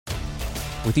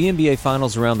With the NBA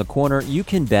Finals around the corner, you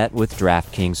can bet with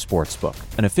DraftKings Sportsbook,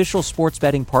 an official sports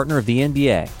betting partner of the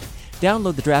NBA.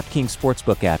 Download the DraftKings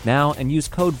Sportsbook app now and use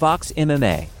code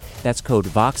VOXMMA. That's code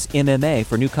VOXMMA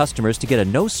for new customers to get a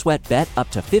no-sweat bet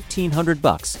up to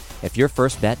 $1,500 if your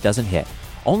first bet doesn't hit.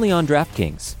 Only on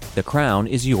DraftKings. The crown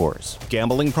is yours.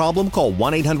 Gambling problem? Call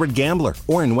 1-800-GAMBLER.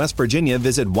 Or in West Virginia,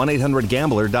 visit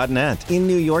 1-800-GAMBLER.net. In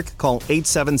New York, call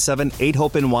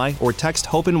 877-8-HOPE-NY or text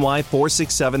HOPE-NY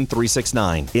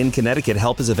 467-369. In Connecticut,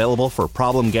 help is available for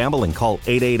problem gambling. Call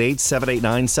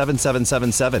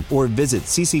 888-789-7777 or visit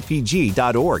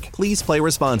ccpg.org. Please play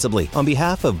responsibly. On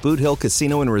behalf of Boot Hill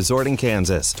Casino and Resort in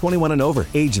Kansas, 21 and over.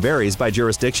 Age varies by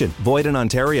jurisdiction. Void in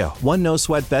Ontario. One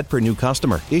no-sweat bet per new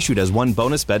customer. Issued as one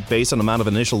bonus bet based on amount of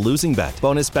initial losing bet.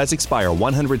 Bonus bets expire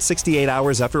 168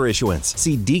 hours after issuance.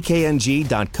 See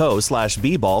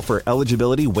dkng.co/bball for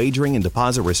eligibility, wagering, and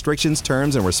deposit restrictions,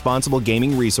 terms, and responsible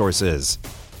gaming resources.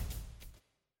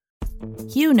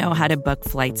 You know how to book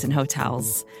flights and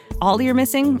hotels. All you're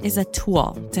missing is a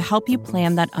tool to help you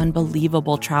plan that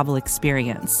unbelievable travel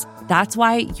experience. That's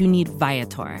why you need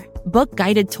Viator. Book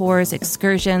guided tours,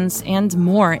 excursions, and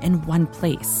more in one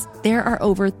place. There are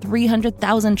over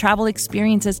 300,000 travel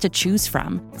experiences to choose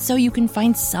from, so you can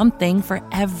find something for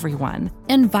everyone.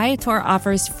 And Viator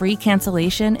offers free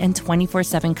cancellation and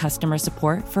 24/7 customer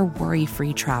support for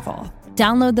worry-free travel.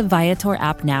 Download the Viator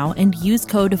app now and use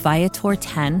code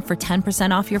Viator10 for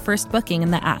 10% off your first booking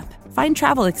in the app. Find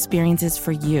travel experiences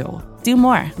for you. Do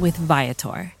more with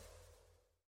Viator.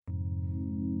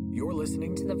 You're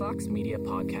listening to the Vox Media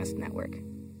Podcast Network.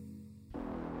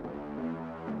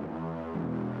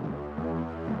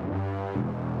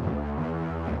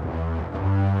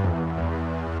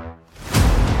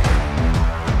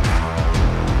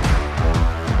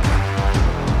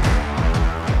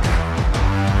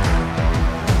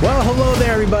 Well, hello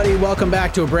there, everybody. Welcome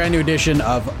back to a brand new edition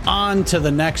of On to the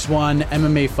Next One,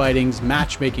 MMA Fighting's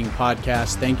matchmaking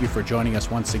podcast. Thank you for joining us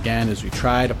once again as we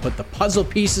try to put the puzzle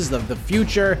pieces of the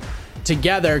future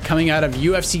together, coming out of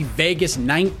UFC Vegas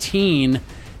 19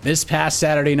 this past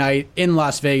Saturday night in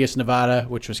Las Vegas, Nevada,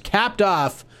 which was capped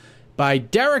off by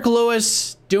Derek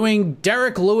Lewis doing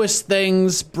Derek Lewis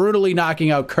things, brutally knocking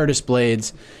out Curtis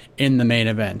Blaydes in the main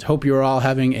event. Hope you're all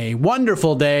having a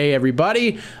wonderful day,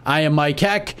 everybody. I am Mike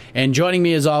Heck, and joining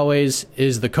me as always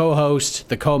is the co-host,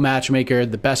 the co-matchmaker,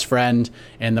 the best friend,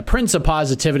 and the prince of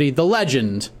positivity, the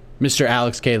legend, Mr.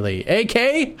 Alex K. Lee.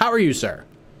 AK, how are you, sir?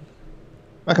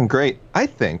 Mike, I'm great. I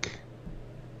think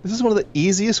this is one of the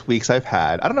easiest weeks I've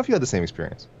had. I don't know if you had the same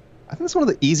experience. I think it's one of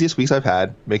the easiest weeks I've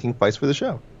had making fights for the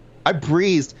show. I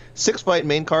breezed 6-fight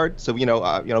main card, so we should know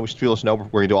we're going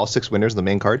to do all 6 winners in the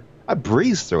main card. I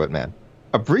breezed through it, man.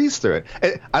 I breezed through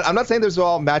it. I'm not saying there's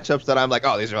all matchups that I'm like,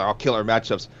 oh, these are all killer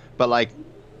matchups, but like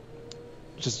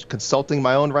just consulting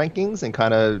my own rankings and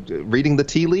kind of reading the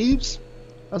tea leaves,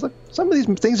 I was like, some of these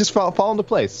things just fall into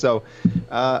place. So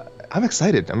I'm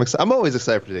excited. I'm always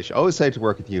excited for today's show. Always excited to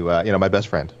work with you, my best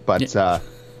friend. But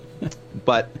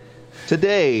but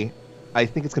today, I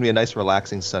think it's going to be a nice,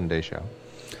 relaxing Sunday show.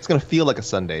 It's going to feel like a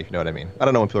Sunday, if you know what I mean. I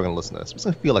don't know when people are going to listen to this, but it's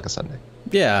going to feel like a Sunday.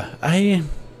 Yeah, I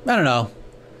don't know.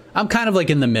 I'm kind of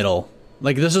like in the middle.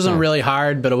 Like, this wasn't really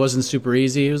hard, but it wasn't super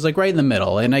easy. It was like right in the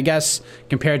middle. And I guess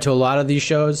compared to a lot of these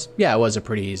shows, yeah, it was a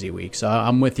pretty easy week. So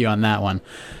I'm with you on that one.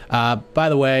 By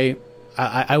the way,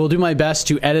 I will do my best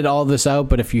to edit all of this out,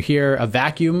 but if you hear a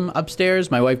vacuum upstairs,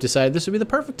 my wife decided this would be the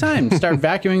perfect time to start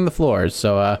vacuuming the floors.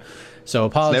 So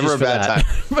apologies for that.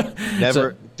 Never a bad time.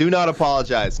 Never. Do not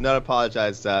apologize. Not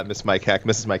apologize, Mrs. Mike Heck.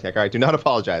 All right, do not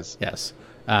apologize. Yes,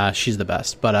 she's the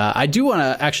best. But I do want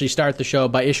to actually start the show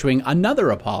by issuing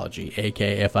another apology, AK,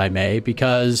 if I may,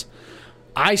 because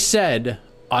I said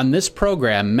on this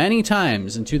program many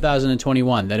times in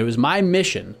 2021 that it was my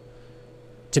mission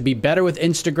to be better with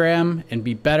Instagram and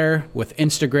be better with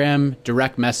Instagram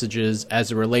direct messages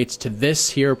as it relates to this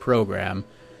here program.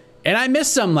 And I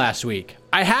missed some last week.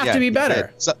 I have to be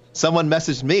better. Someone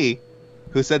messaged me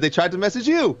who said they tried to message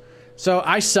you. So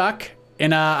I suck,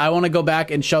 and I want to go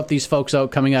back and shout these folks out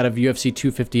coming out of UFC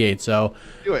 258. So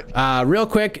do it. Real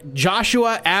quick,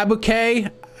 Joshua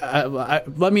Abukai.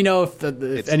 Let me know if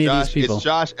any of these people. It's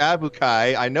Josh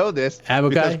Abukai. I know this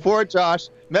because poor Josh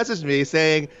messaged me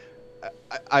saying,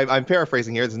 I'm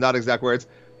paraphrasing here. This is not exact words.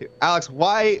 Alex,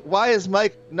 why is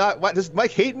Mike not? Why does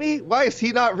Mike hate me? Why is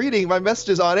he not reading my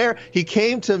messages on air? He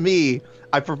came to me.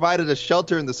 I provided a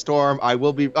shelter in the storm. I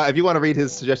will be. If you want to read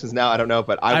his suggestions now, I don't know,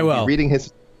 but I will be reading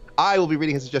his. I will be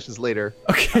reading his suggestions later.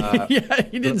 Okay. Yeah,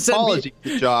 he didn't send me. Apology,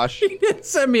 Josh. He didn't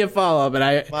send me a follow up, and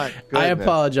I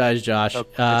apologize, Josh.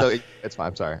 Okay. It's fine.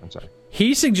 I'm sorry.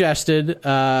 He suggested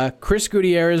Chris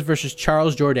Gutierrez versus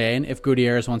Charles Jourdain, if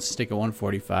Gutierrez wants to stick at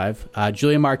 145.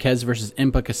 Julian Marquez versus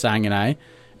Impa Kasanganay.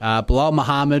 Bilal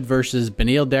Muhammad versus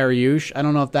Beneil Dariush. I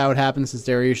don't know if that would happen since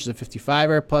Dariush is a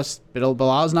 55er. Plus,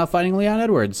 Bilal's not fighting Leon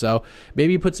Edwards. So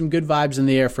maybe put some good vibes in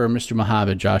the air for Mr.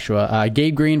 Muhammad, Joshua.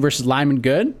 Gabe Green versus Lyman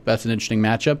Good. That's an interesting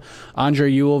matchup. Andre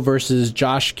Ewell versus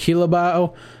Josh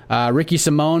Kilabao. Ricky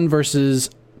Simone versus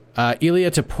Ilia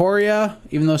Topuria,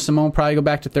 even though Simone will probably go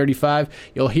back to 35.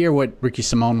 You'll hear what Ricky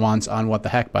Simone wants on What the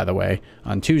Heck, by the way,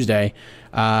 on Tuesday.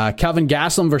 Kelvin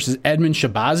Gastelum versus Edmund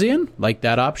Shabazian, like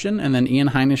that option. And then Ian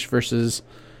Heinisch versus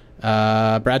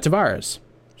Brad Tavares.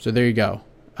 So there you go.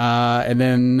 And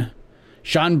then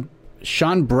Sean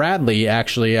Bradley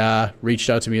actually reached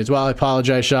out to me as well. I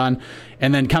apologize, Sean.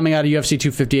 And then coming out of UFC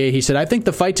 258, he said, I think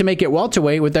the fight to make it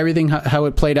welterweight with everything how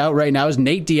it played out right now is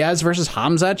Nate Diaz versus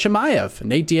Khamzat Chimaev.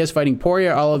 Nate Diaz fighting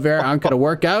Poirier, Oliveira aren't going to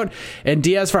work out. And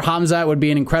Diaz for Khamzat would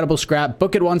be an incredible scrap.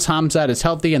 Book it once Khamzat is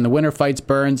healthy and the winner fights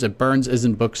Burns if Burns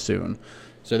isn't booked soon.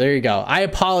 So there you go. I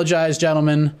apologize,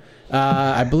 gentlemen.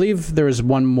 I believe there was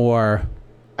one more.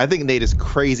 I think Nate is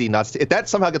crazy nuts. If that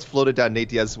somehow gets floated down Nate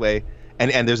Diaz's way,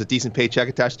 and there's a decent paycheck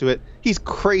attached to it, he's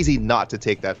crazy not to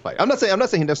take that fight. I'm not saying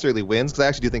he necessarily wins, because I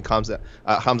actually do think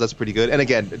Khamzat's pretty good. And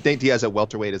again, Nate Diaz at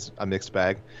welterweight is a mixed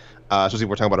bag, especially if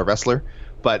we're talking about a wrestler.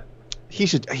 But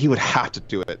he would have to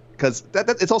do it, because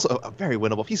it's also a very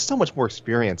winnable. He's so much more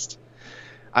experienced.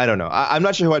 I don't know. I'm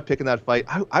not sure who I'd pick in that fight.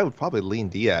 I would probably lean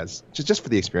Diaz just for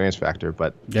the experience factor.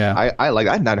 But yeah, I don't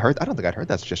think I'd heard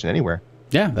that suggestion anywhere.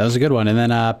 Yeah, that was a good one. And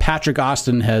then Patrick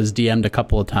Austin has DM'd a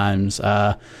couple of times.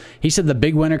 He said the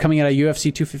big winner coming out of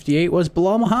UFC 258 was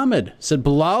Bilal Muhammad. Said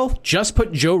Bilal just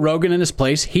put Joe Rogan in his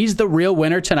place. He's the real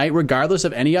winner tonight, regardless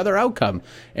of any other outcome.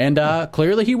 And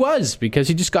clearly he was, because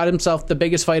he just got himself the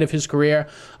biggest fight of his career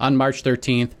on March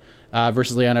 13th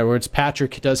versus Leon Edwards.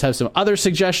 Patrick does have some other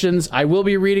suggestions. I will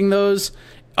be reading those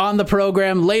on the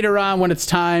program later on when it's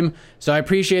time. So I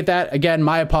appreciate that. Again,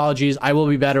 my apologies. I will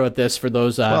be better at this for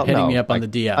those hitting me up on the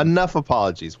DM. Enough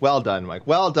apologies. Well done, Mike.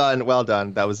 Well done.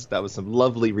 That was some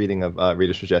lovely reading of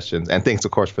reader suggestions. And thanks,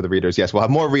 of course, for the readers. Yes, we'll have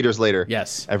more readers later.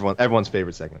 Yes. Everyone's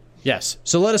favorite segment. Yes.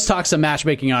 So let us talk some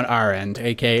matchmaking on our end.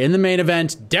 Okay. In the main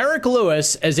event, Derek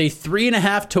Lewis as a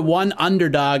 3.5 to 1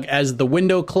 underdog as the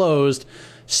window closed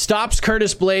stops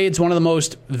Curtis Blaydes, one of the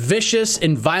most vicious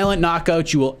and violent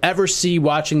knockouts you will ever see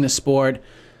watching the sport.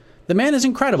 The man is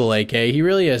incredible, AK. He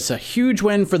really is. A huge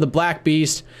win for the Black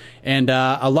Beast. And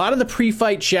a lot of the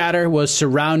pre-fight chatter was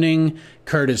surrounding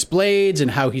Curtis Blaydes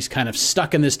and how he's kind of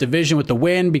stuck in this division with the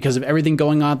win because of everything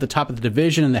going on at the top of the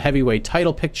division and the heavyweight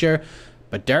title picture.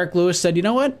 But Derek Lewis said, you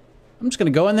know what? I'm just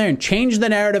going to go in there and change the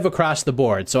narrative across the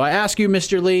board. So I ask you,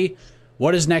 Mr. Lee,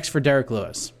 what is next for Derek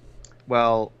Lewis?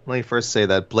 Well, let me first say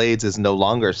that Blaydes is no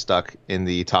longer stuck in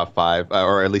the top 5,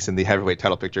 or at least in the heavyweight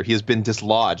title picture. He has been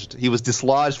dislodged. He was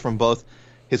dislodged from both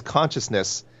his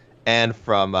consciousness and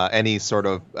from any sort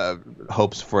of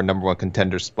hopes for a number 1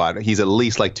 contender spot. He's at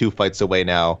least like 2 fights away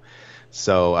now,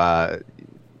 so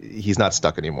he's not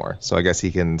stuck anymore. So I guess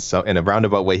he can, in a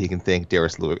roundabout way, he can thank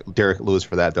Derek Lewis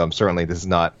for that. Though I'm certain this is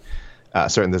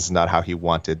not how he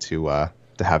wanted to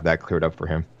have that cleared up for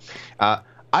him.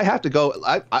 I have to go.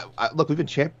 Look, we've been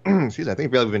excuse me. I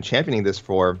think really we've been championing this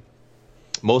for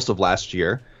most of last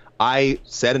year. I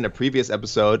said in a previous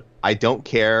episode, I don't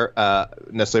care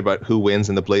necessarily about who wins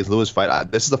in the Blaydes Lewis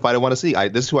fight. This is the fight I want to see.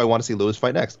 This is who I want to see Lewis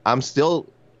fight next. I'm still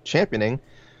championing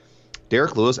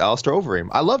Derek Lewis, Alistair Overeem.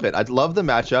 I love it. I love the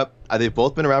matchup. They've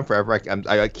both been around forever.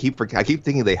 I keep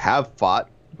thinking they have fought,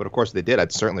 but of course they did.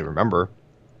 I'd certainly remember.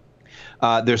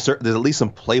 There's at least some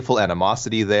playful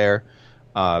animosity there.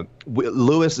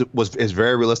 Lewis is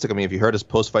very realistic. I mean, if you heard his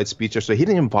post-fight speech yesterday, he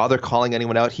didn't even bother calling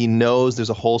anyone out. He knows there's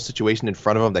a whole situation in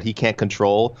front of him that he can't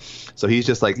control. So he's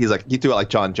just like, he threw out like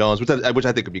John Jones, which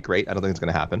I think would be great. I don't think it's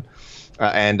going to happen.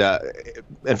 And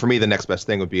for me, the next best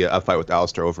thing would be a fight with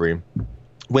Alistair Overeem.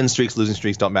 Win streaks, losing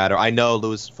streaks don't matter. I know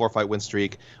Lewis 4-fight win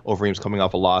streak. Overeem's coming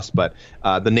off a loss, but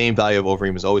the name value of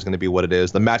Overeem is always going to be what it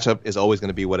is. The matchup is always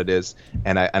going to be what it is,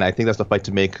 and I think that's the fight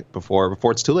to make before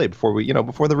it's too late. Before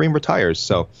the Reem retires.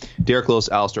 So Derek Lewis,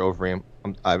 Alistair Overeem.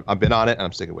 I've been on it, and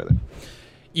I'm sticking with it.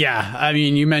 Yeah, I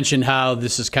mean, you mentioned how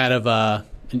this is kind of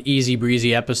an easy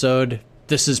breezy episode.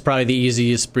 This is probably the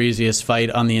easiest breeziest fight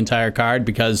on the entire card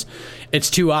because it's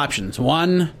 2 options.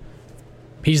 One,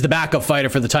 he's the backup fighter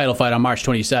for the title fight on March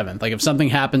 27th. Like, if something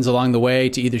happens along the way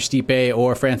to either Stipe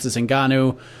or Francis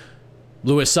Ngannou,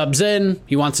 Lewis subs in.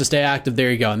 He wants to stay active. There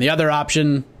you go. And the other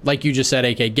option, like you just said,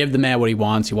 AK, give the man what he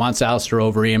wants. He wants Alistair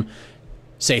Overeem.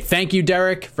 Say, thank you,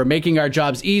 Derek, for making our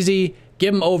jobs easy.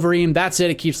 Give him Overeem. That's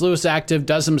it. It keeps Lewis active,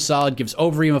 does him solid, gives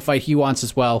Overeem a fight he wants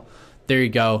as well. there you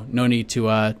go. No need to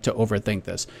overthink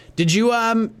this. Did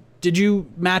you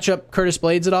match up Curtis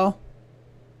Blades at all?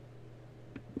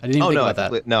 I didn't even think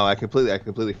about that. No, I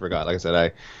completely forgot. Like I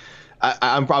said,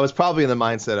 I was probably in the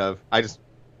mindset of I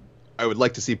would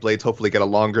like to see Blades hopefully get a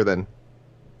longer than,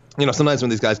 sometimes when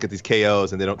these guys get these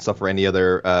KOs and they don't suffer any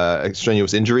other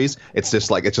extraneous injuries, it's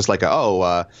just like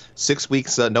 6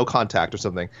 weeks no contact or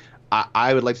something.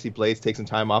 I would like to see Blades take some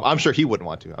time off. I'm sure he wouldn't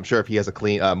want to. I'm sure if he has a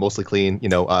clean, mostly clean,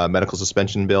 medical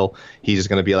suspension bill, he's just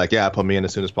going to be like, yeah, put me in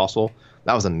as soon as possible.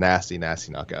 That was a nasty,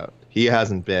 nasty knockout. He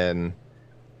hasn't been.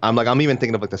 I'm even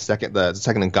thinking of like the second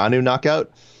Ngannou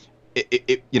knockout.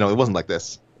 It wasn't like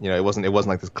this. It wasn't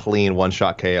like this clean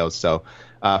one-shot KO. So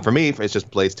for me, it's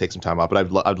just Blades take some time off.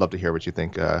 But I'd love to hear what you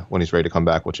think when he's ready to come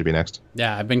back. What should be next?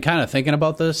 Yeah, I've been kind of thinking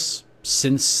about this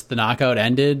since the knockout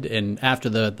ended, and after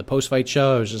the post-fight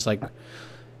show, I was just like,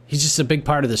 he's just a big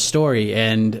part of the story.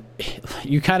 And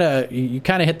you kind of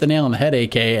hit the nail on the head,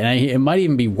 AK. And it might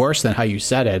even be worse than how you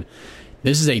said it.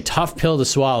 This is a tough pill to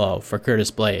swallow for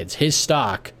Curtis Blades. His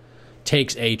stock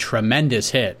takes a tremendous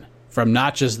hit from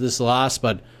not just this loss,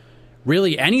 but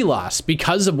really any loss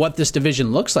because of what this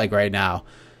division looks like right now.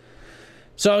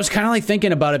 So I was kind of like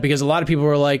thinking about it because a lot of people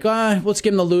were like, let's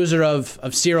give him the loser of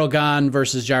Ciryl Gane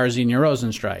versus Jairzinho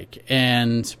Rozenstruik.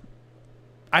 And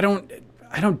I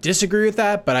don't disagree with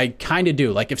that, but I kind of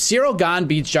do. Like if Ciryl Gane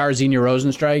beats Jairzinho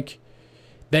Rozenstruik,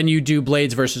 then you do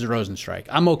Blades versus Rozenstruik.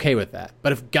 I'm okay with that.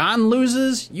 But if Gane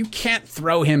loses, you can't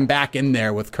throw him back in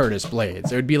there with Curtis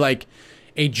Blades. It would be like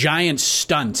a giant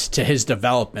stunt to his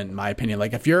development, in my opinion.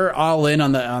 Like if you're all in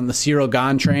on the Ciryl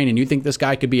Gane train and you think this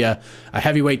guy could be a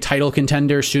heavyweight title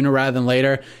contender sooner rather than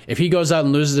later, if he goes out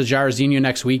and loses to Jairzinho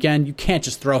next weekend, you can't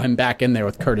just throw him back in there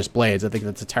with Curtis Blades. I think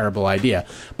that's a terrible idea.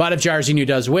 But if Jairzinho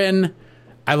does win,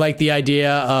 I like the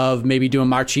idea of maybe doing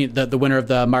the winner of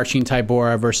the Marcin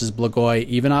Tybura versus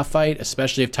Blagoy Ivanov fight,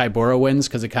 especially if Tybura wins,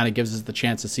 because it kind of gives us the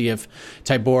chance to see if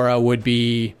Tybura would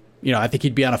be, I think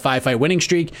he'd be on a 5-fight winning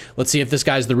streak. Let's see if this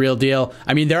guy's the real deal.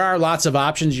 I mean, there are lots of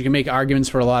options. You can make arguments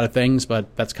for a lot of things,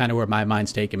 but that's kind of where my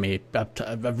mind's taking me.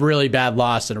 A really bad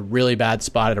loss and a really bad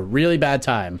spot at a really bad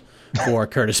time for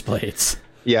Curtis Blades.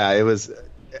 Yeah, it was.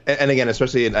 And again,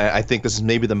 especially, I think this is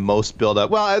maybe the most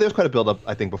build-up. Well, there's quite a build-up,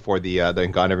 I think, before the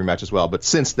Ngannou rematch as well. But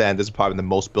since then, this is probably the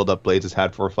most build-up Blades has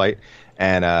had for a fight.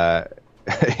 And,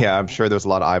 yeah, I'm sure there's a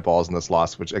lot of eyeballs in this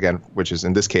loss, which is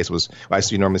in this case was, I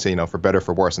normally say, for better,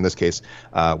 for worse. In this case,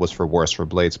 was for worse for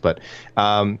Blades. But,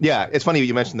 yeah, it's funny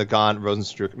you mentioned the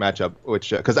Gane-Rozenstruik matchup, which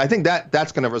because I think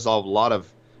that's going to resolve a lot of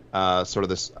sort of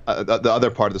this, the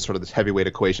other part of this heavyweight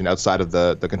equation outside of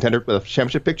the contender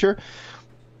championship picture.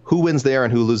 Who wins there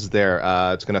and who loses there,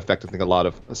 it's going to affect, I think, a lot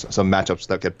of some matchups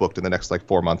that get booked in the next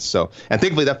 4 months. So, and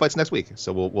thankfully that fight's next week.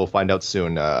 So we'll find out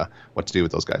soon what to do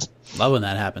with those guys. Love when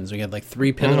that happens. We get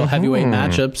 3 pivotal heavyweight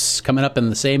matchups coming up in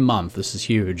the same month. This is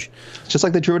huge. It's just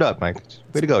like they drew it up, Mike.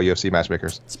 Way to go, UFC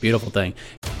matchmakers. It's a beautiful thing.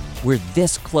 We're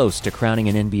this close to crowning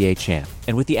an NBA champ,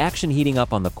 and with the action heating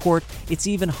up on the court, it's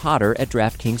even hotter at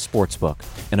DraftKings Sportsbook,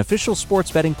 an official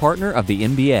sports betting partner of the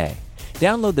NBA.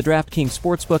 Download the DraftKings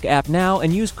Sportsbook app now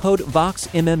and use code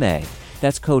VOXMMA.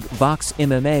 That's code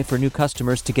VOXMMA for new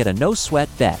customers to get a no-sweat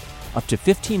bet up to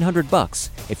 $1,500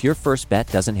 if your first bet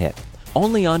doesn't hit.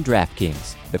 Only on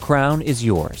DraftKings. The crown is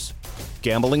yours.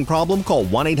 Gambling problem? Call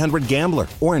 1-800-GAMBLER.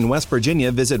 Or in West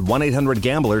Virginia, visit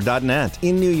 1-800-GAMBLER.net.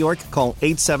 In New York, call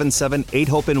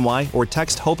 877-8-HOPE-NY or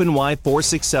text HOPE-NY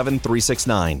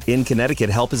 467-369. In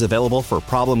Connecticut, help is available for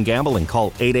problem gambling.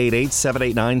 Call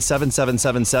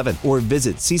 888-789-7777 or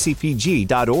visit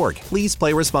ccpg.org. Please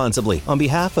play responsibly. On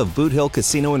behalf of Boot Hill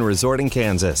Casino and Resort in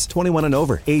Kansas, 21 and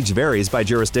over. Age varies by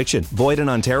jurisdiction. Void in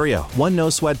Ontario. One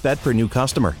no-sweat bet per new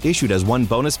customer. Issued as one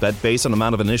bonus bet based on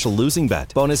amount of initial losing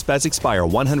bet. Bonus bets expire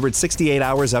 168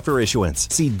 hours after issuance.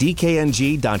 See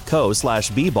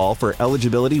dkng.co/bball for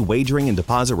eligibility, wagering, and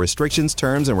deposit restrictions,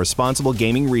 terms, and responsible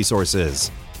gaming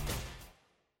resources.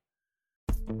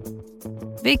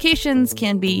 Vacations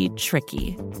can be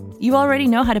tricky. You already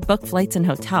know how to book flights and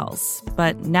hotels,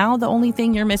 but now the only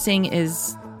thing you're missing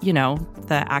is, the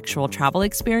actual travel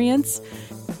experience.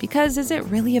 Because is it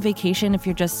really a vacation if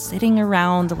you're just sitting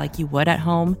around like you would at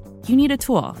home? You need a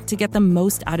tool to get the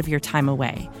most out of your time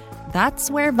away. That's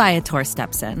where Viator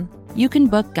steps in. You can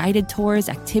book guided tours,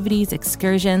 activities,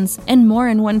 excursions, and more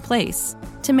in one place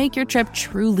to make your trip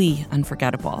truly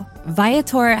unforgettable.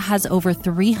 Viator has over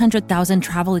 300,000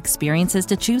 travel experiences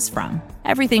to choose from.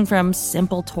 Everything from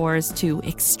simple tours to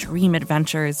extreme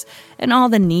adventures and all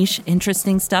the niche,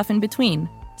 interesting stuff in between.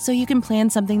 So you can plan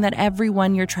something that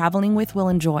everyone you're traveling with will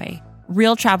enjoy,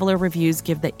 Real Traveler reviews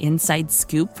give the inside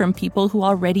scoop from people who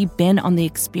already been on the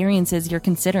experiences you're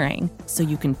considering, so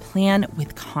you can plan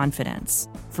with confidence.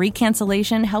 Free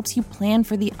cancellation helps you plan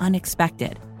for the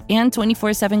unexpected. And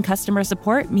 24/7 customer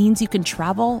support means you can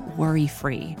travel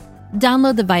worry-free.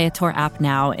 Download the Viator app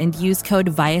now and use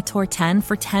code Viator10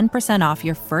 for 10% off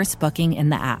your first booking in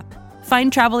the app.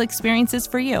 Find travel experiences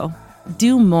for you.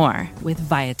 Do more with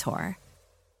Viator.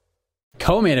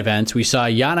 Co-main event, we saw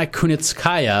Yana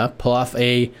Kunitskaya pull off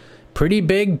a pretty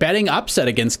big betting upset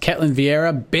against Ketlen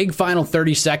Vieira. Big final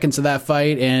 30 seconds of that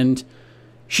fight, and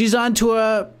she's on to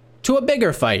a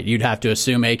bigger fight, you'd have to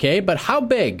assume, AK. But how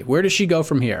big? Where does she go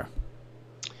from here?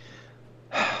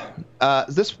 I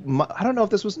don't know if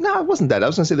this was... No, it wasn't that. I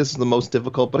was going to say this is the most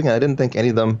difficult, but again, I didn't think any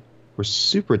of them were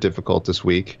super difficult this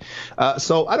week.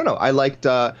 So I don't know. I like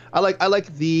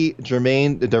the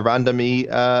Germaine de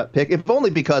Randamie pick, if only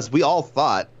because we all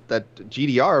thought that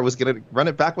GDR was going to run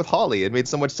it back with Holly. It made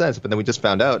so much sense, but then we just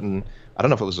found out, and I don't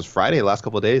know if it was just Friday, the last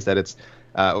couple of days, that it's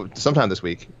sometime this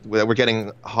week that we're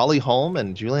getting Holly Holm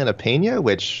and Juliana Pena,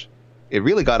 which it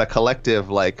really got a collective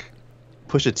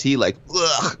Pusha T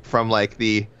from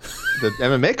the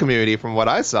MMA community from what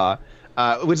I saw.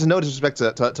 Which is no disrespect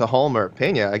to Holm or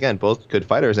Pena. Again, both good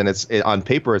fighters, and on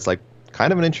paper it's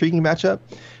kind of an intriguing matchup.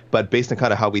 But based on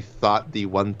kind of how we thought the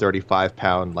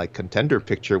 135-pound contender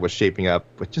picture was shaping up,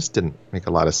 it just didn't make a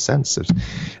lot of sense.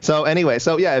 So anyway, if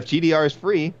GDR is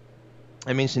free,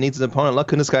 I mean, she needs an opponent.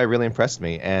 Look, Kunitskaya really impressed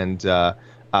me, and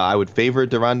I would favor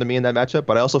de Randamie in that matchup,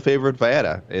 but I also favored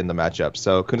Vieira in the matchup.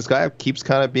 So Kunitskaya keeps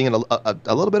kind of being a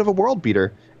little bit of a world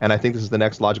beater. And I think this is the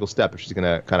next logical step if she's going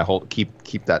to kind of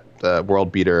keep that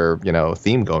world beater,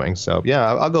 theme going. So yeah,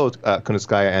 I'll go with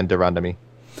Kunitskaya and de Randamie.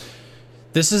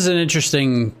 This is an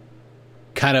interesting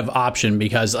kind of option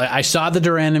because I saw the de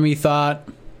Randamie thought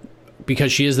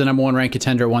because she is the number one ranked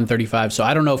contender at 135. So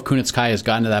I don't know if Kunitskaya has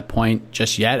gotten to that point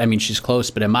just yet. I mean, she's close,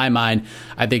 but in my mind,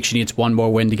 I think she needs one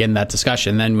more win to get in that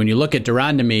discussion. Then when you look at de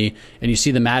Randamie and you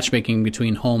see the matchmaking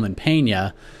between Holm and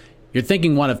Pena, you're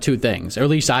thinking one of two things, or at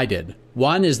least I did.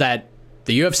 One is that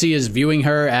the UFC is viewing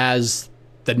her as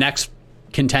the next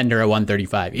contender at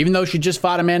 135. Even though she just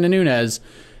fought Amanda Nunes,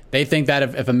 they think that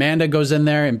if Amanda goes in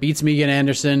there and beats Megan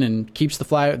Anderson and keeps the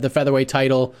featherweight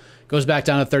title, goes back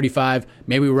down to 35,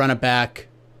 maybe we run it back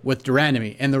with de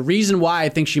Randamie. And the reason why I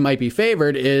think she might be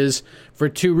favored is for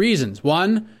two reasons.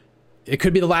 One, it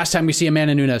could be the last time we see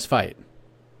Amanda Nunes fight.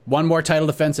 One more title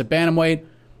defense at bantamweight,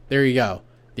 there you go.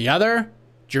 The other,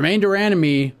 Germaine de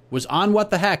Randamie was on What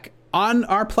the Heck on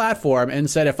our platform and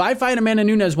said, if I fight Amanda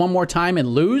Nunes one more time and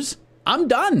lose, I'm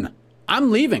done.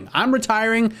 I'm leaving. I'm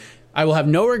retiring. I will have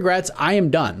no regrets. I am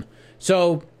done.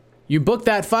 So you book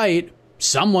that fight,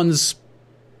 someone's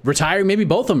retiring, maybe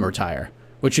both of them retire,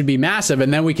 which would be massive,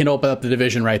 and then we can open up the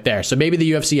division right there. So maybe the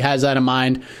UFC has that in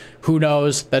mind. Who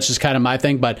knows? That's just kind of my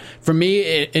thing. But for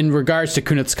me, in regards to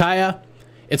Kunitskaya,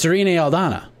 it's Irene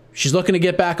Aldana. She's looking to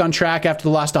get back on track after the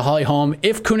loss to Holly Holm.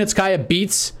 If Kunitskaya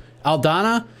beats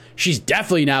Aldana, she's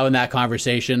definitely now in that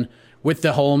conversation with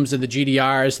the Holmes and the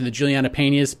GDRs and the Juliana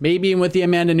Penas, maybe even with the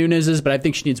Amanda Nunes's, but I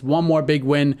think she needs one more big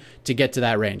win to get to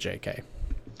that range, AK.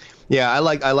 Yeah, I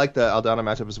like the Aldana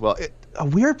matchup as well. A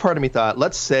weird part of me thought,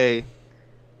 let's say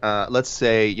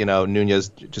Nunes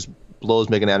just blows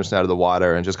Megan Anderson out of the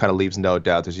water and just kind of leaves no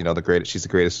doubt that she's the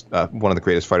greatest, one of the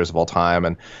greatest fighters of all time,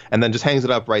 and then just hangs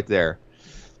it up right there.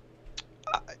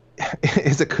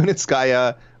 Is it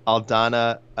Kunitskaya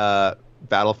Aldana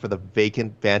battle for the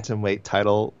vacant bantamweight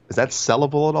title? Is that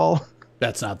sellable at all?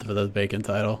 That's not the vacant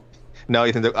title. No,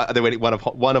 you think they're waiting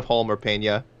one of Holm or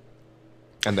Pena,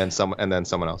 and then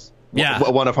someone else. Yeah,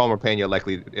 one of Holm or Pena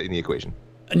likely in the equation.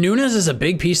 Nunes is a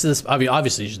big piece of this. I mean,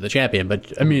 obviously she's the champion,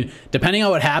 but I mean, depending on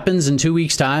what happens in 2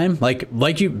 weeks' time,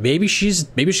 maybe she's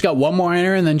got one more in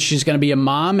her, and then she's going to be a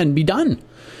mom and be done,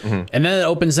 and then it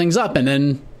opens things up, and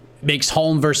then makes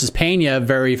Holm versus Pena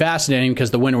very fascinating because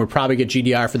the winner would probably get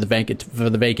GDR for the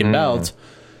vacant belt.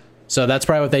 So that's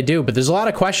probably what they do. But there's a lot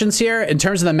of questions here in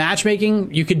terms of the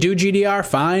matchmaking. You could do GDR,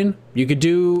 fine. You could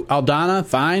do Aldana,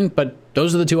 fine. But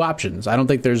those are the two options. I don't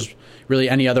think there's really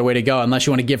any other way to go unless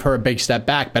you want to give her a big step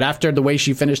back. But after the way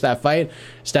she finished that fight,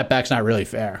 step back's not really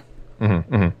fair.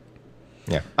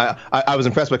 Yeah, I was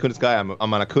impressed by Kunitskaya.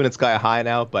 I'm on a Kunitskaya high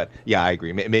now, but yeah, I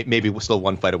agree. Maybe we're still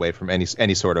one fight away from any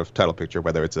sort of title picture,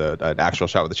 whether it's an actual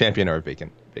shot with the champion or a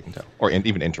vacant title, or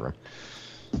even interim.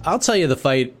 I'll tell you the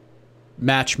fight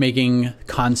matchmaking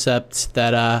concept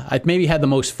that I maybe had the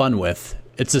most fun with.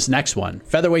 It's this next one,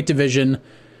 featherweight division.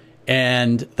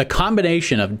 And the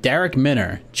combination of Derek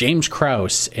Minner, James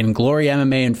Krause, and Glory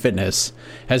MMA and Fitness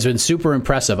has been super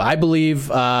impressive. I believe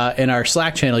in our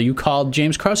Slack channel, you called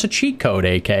James Krause a cheat code,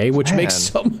 AK, which makes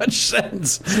so much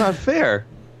sense. It's not fair.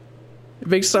 It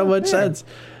makes so much sense.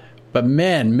 But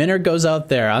man, Minner goes out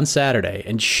there on Saturday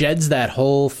and sheds that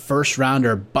whole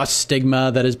first-rounder bust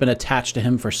stigma that has been attached to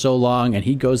him for so long, and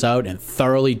he goes out and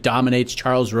thoroughly dominates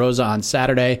Charles Rosa on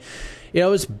Saturday. You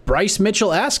know, it's Bryce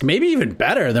Mitchell-esque, maybe even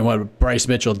better than what Bryce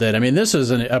Mitchell did. I mean, this was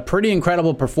a pretty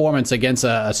incredible performance against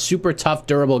a super tough,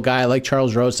 durable guy like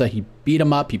Charles Rosa. He beat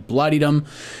him up, he bloodied him,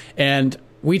 and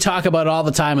we talk about it all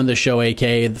the time on the show, AK.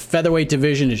 The featherweight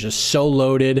division is just so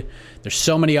loaded. There's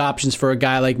so many options for a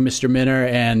guy like Mr. Minner,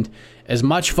 and as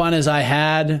much fun as I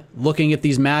had looking at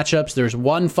these matchups, there's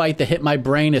one fight that hit my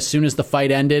brain as soon as the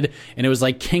fight ended, and it was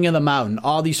like King of the Mountain.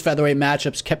 All these featherweight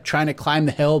matchups kept trying to climb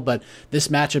the hill, but this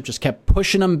matchup just kept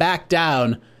pushing them back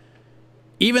down,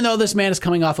 even though this man is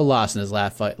coming off a loss in his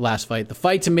last fight. The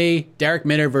fight to me, Derek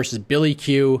Minner versus Billy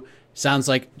Q, sounds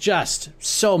like just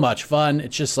so much fun.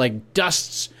 It's just like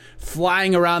dusts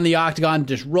flying around the octagon,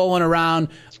 just rolling around,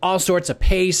 all sorts of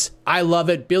pace. I love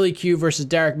it. Billy Q versus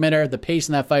Derek Minner. The pace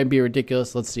in that fight would be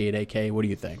ridiculous. Let's see it, AK. What do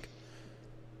you think?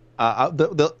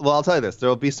 Well, I'll tell you this. There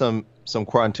will be some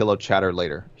Quarantillo chatter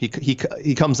later. He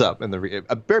comes up in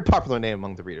a very popular name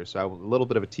among the readers, so a little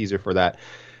bit of a teaser for that.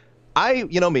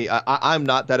 You know me, I'm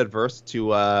not that adverse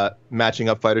to matching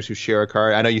up fighters who share a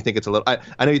card. I know you think it's a little.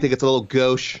 I know you think it's a little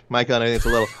gauche, Micah. I know it's a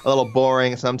little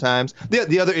boring sometimes.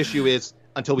 The other issue is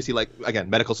until we see, like, again,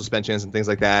 medical suspensions and things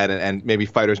like that, and maybe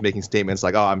fighters making statements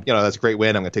like, oh, that's a great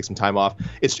win, I'm gonna take some time off.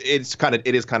 It is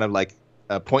kind of like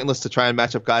pointless to try and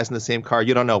match up guys in the same card.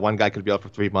 You don't know. One guy could be out for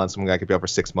 3 months. One guy could be out for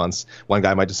 6 months. One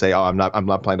guy might just say, "Oh, I'm not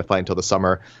planning to fight until the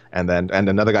summer." And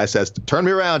another guy says, "Turn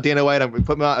me around, Dana White. I'm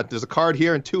put me on. There's a card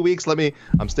here in 2 weeks.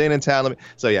 I'm staying in town.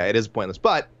 So yeah, it is pointless.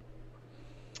 But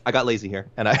I got lazy here,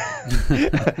 and I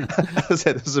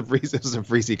said this is a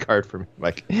breezy card for me,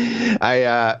 Mike.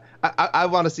 I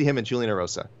want to see him and Julian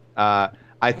Erosa.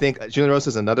 I think Julian Erosa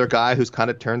is another guy who's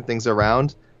kind of turned things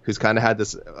around, who's kind of had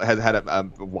a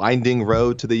winding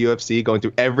road to the UFC, going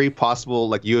through every possible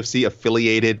like UFC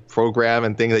affiliated program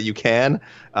and thing that you can,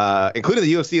 including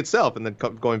the UFC itself, and then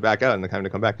going back out and then having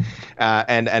to come back,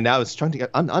 and now it's trying to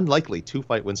get unlikely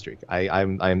 2-fight win streak.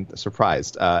 I'm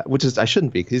surprised, which is I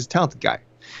shouldn't be because he's a talented guy.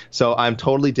 So I'm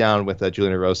totally down with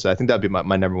Julian Erosa. I think that'd be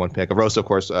my number one pick. Erosa, of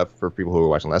course, for people who were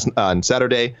watching on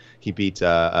Saturday, he beat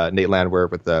Nate Landwehr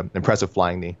with the impressive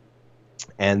flying knee.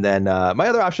 And then my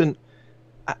other option,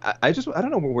 I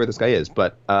don't know where this guy is,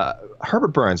 but Herbert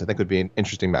Burns I think would be an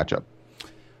interesting matchup.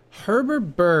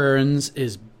 Herbert Burns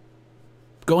is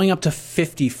going up to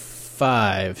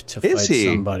 55 to fight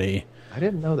somebody. I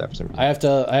didn't know that for some reason. I have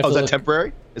to is that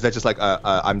temporary? Is that just like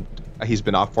he's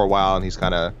been off for a while and he's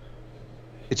kind of,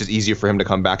 it's just easier for him to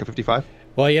come back at 55?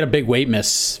 Well, he had a big weight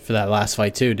miss for that last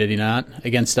fight too, did he not?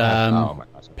 Against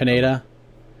Pineda.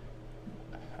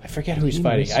 I forget who he's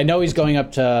fighting. I know he's going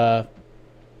up to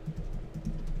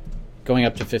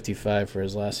 55 for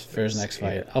his next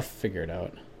fight. I'll figure it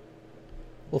out.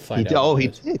 We'll find out. Oh, he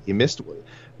did. He missed.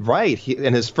 Right.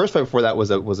 And his first fight before that was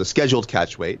a scheduled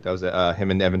catch weight. That was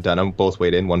him and Evan Dunham both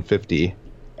weighed in 150.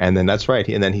 And then that's right.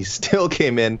 And then he still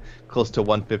came in close to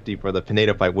 150 for the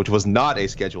Pineda fight, which was not a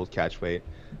scheduled catch weight.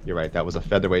 You're right. That was a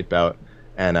featherweight bout.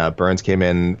 And Burns came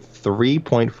in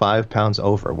 3.5 pounds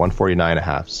over,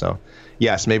 149.5. So,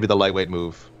 yes, maybe the lightweight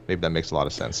move. Maybe that makes a lot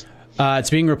of sense. It's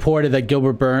being reported that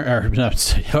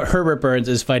Herbert Burns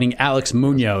is fighting Alex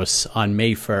Munoz on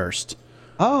May 1st.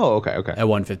 Oh, okay. At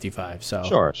 155.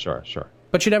 So Sure.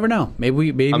 But you never know.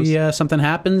 Maybe something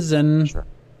happens and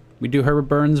we do Herbert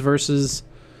Burns versus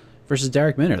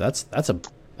Derek Minner. That's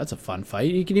a fun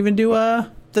fight. You can even do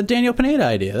the Daniel Pineda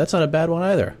idea. That's not a bad one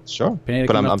either. Sure. Pineda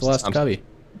coming off the last Cubby.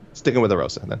 Sticking with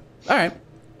Erosa then. All right.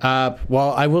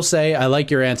 Well, I will say I like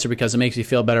your answer because it makes me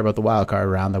feel better about the wild card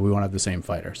round that we won't have the same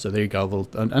fighter. So there you go.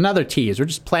 Another tease. We're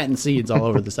just planting seeds all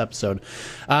over this episode.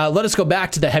 Let us go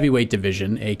back to the heavyweight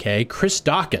division, AK. Chris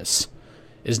Daukaus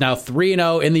is now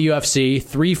 3-0 in the UFC,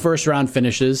 3 first-round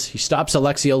finishes. He stops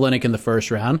Alexei Oleinik in the first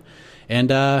round. And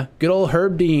good old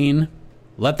Herb Dean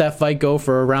let that fight go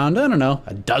for around, I don't know,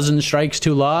 a dozen strikes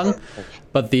too long.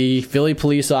 But the Philly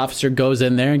police officer goes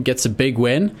in there and gets a big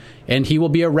win. And he will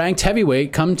be a ranked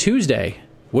heavyweight come Tuesday.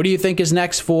 What do you think is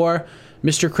next for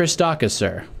Mr. Chris Daukaus,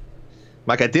 sir?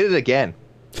 Mike, I did it again.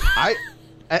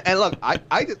 Look,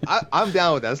 I'm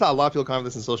down with that. That's how a lot of people comment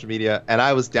this on social media, and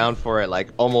I was down for it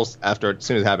like almost as soon as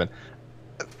it happened.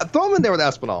 Throw him in there with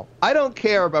Aspinall. I don't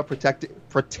care about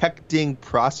protecting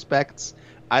prospects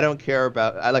I don't care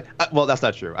about. Well, that's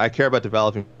not true. I care about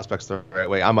developing prospects the right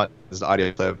way. I'm on this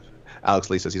audio clip. Alex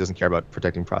Lee says he doesn't care about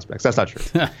protecting prospects. That's not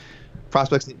true.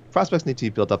 Prospects need to be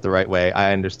built up the right way.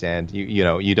 I understand. You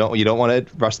don't want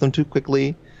to rush them too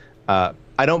quickly.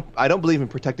 I don't believe in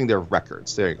protecting their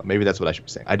records. There you go. Maybe that's what I should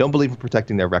be saying. I don't believe in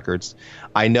protecting their records.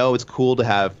 I know it's cool to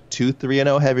have 2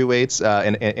 3-0 heavyweights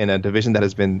in a division that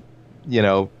has been,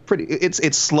 pretty.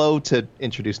 It's slow to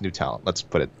introduce new talent. Let's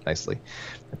put it nicely.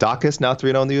 Dawkins now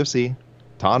 3-0 in the UFC.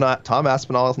 Tom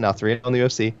Aspinall is now 3-0 in the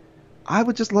UFC. I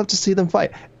would just love to see them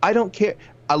fight. I don't care.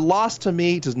 A loss to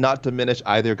me does not diminish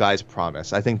either guy's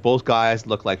promise. I think both guys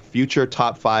look like future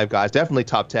top 5 guys, definitely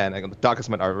top 10. Dawkins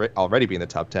might already be in the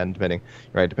top 10, depending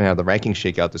on the ranking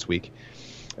shakeout this week,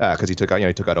 because he took out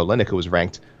Oleinik, who was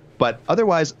ranked. But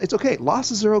otherwise, it's okay.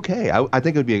 Losses are okay. I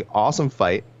think it would be an awesome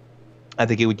fight. I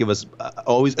think it would give us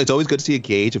It's always good to see a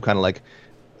gauge of kind of like,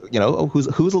 who's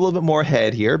a little bit more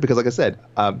ahead here, because like I said,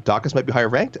 Dawkins might be higher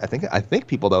ranked. I think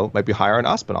people though might be higher on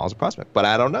Aspinall as a prospect, but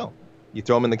I don't know. You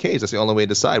throw them in the cage. That's the only way to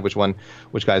decide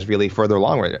which guy's really further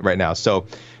along right now. So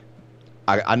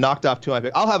I knocked off 2 on my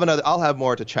pick. I'll have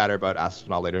more to chatter about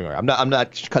Aspinall later. I'm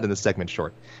not cutting this segment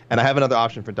short. And I have another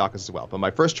option for Dawkins as well. But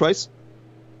my first choice,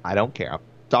 I don't care.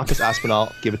 Dawkins,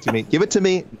 Aspinall, give it to me. Give it to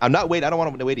me. I don't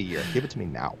want to wait a year. Give it to me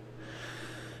now.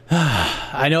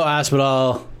 I know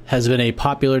Aspinall has been a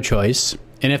popular choice,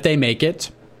 and if they make it,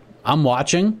 I'm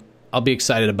watching. I'll be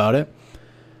excited about it.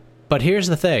 But here's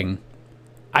the thing.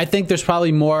 I think there's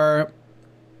probably more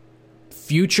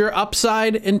future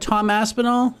upside in Tom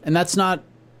Aspinall, and that's not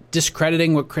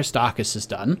discrediting what Chris Dawkins has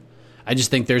done. I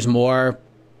just think there's more.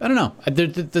 I don't know.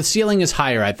 The ceiling is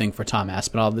higher, I think, for Tom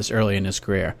Aspinall this early in his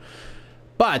career.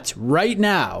 But right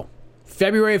now,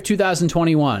 February of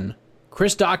 2021,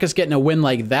 Chris Dawkins getting a win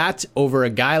like that over a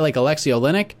guy like Alexei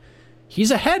Oleinik,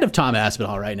 he's ahead of Tom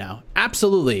Aspinall right now.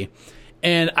 Absolutely.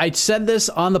 And I said this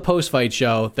on the post-fight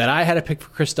show that I had a pick for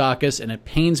Chris Dawkins, and it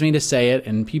pains me to say it,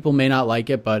 and people may not like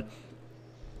it, but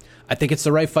I think it's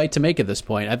the right fight to make at this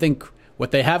point. I think what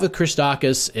they have with Chris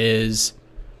Dawkins is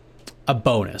a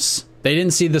bonus. They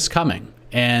didn't see this coming,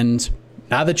 and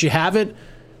now that you have it,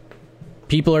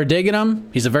 people are digging him.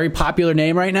 He's a very popular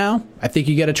name right now. I think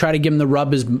you got to try to give him the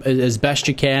rub as best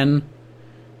you can.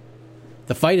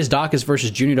 The fight is Dawkins versus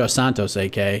Junior Dos Santos,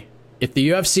 AK. If the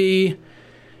UFC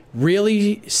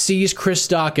really sees Chris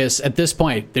Dawkins at this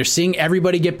point, they're seeing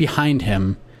everybody get behind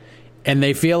him, and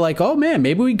they feel like, oh man,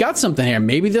 maybe we got something here.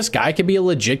 Maybe this guy could be a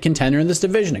legit contender in this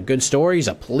division. A good story. He's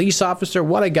a police officer.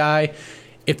 What a guy.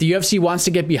 If the UFC wants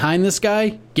to get behind this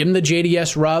guy, give him the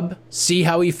JDS rub, see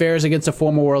how he fares against a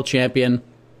former world champion.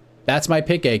 That's my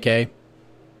pick, AK.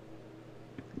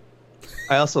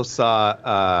 I also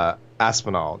saw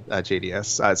Aspinall at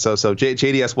JDS. So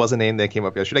JDS was a name that came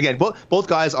up yesterday. Again, both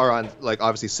guys are on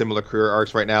obviously similar career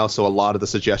arcs right now. So a lot of the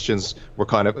suggestions were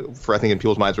kind of, I think in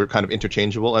people's minds, were kind of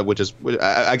interchangeable, which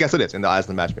I guess it is in the eyes of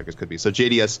the matchmakers could be. So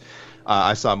JDS,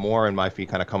 I saw more in my feed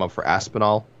kind of come up for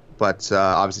Aspinall, but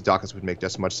obviously Dawkins would make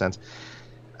just as much sense.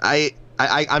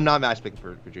 I'm not matchmaking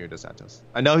for Junior Dos Santos.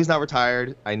 I know he's not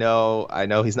retired. I know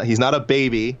he's not a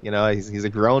baby. He's a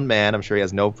grown man. I'm sure he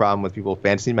has no problem with people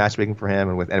fantasy matchmaking for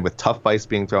him and with tough fights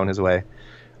being thrown his way.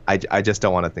 I just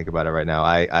don't want to think about it right now.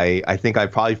 I think I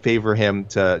probably favor him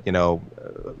to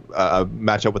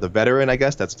match up with a veteran. I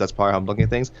guess that's probably how I'm looking at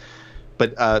things.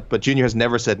 But Junior has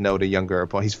never said no to younger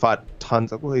opponents. He's fought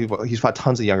tons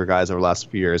of younger guys over the last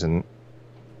few years, and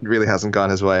it really hasn't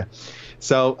gone his way.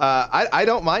 So I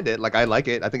don't mind it. I like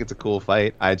it. I think it's a cool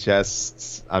fight.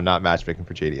 I'm not matchmaking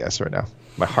for JDS right now.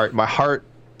 My heart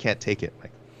can't take it.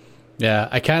 Yeah,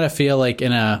 I kind of feel like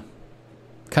in a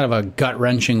kind of a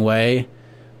gut-wrenching way,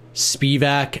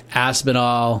 Spivak,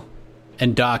 Aspinall,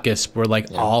 and Dawkins were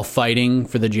all fighting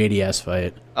for the JDS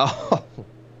fight. Oh.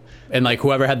 And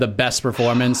whoever had the best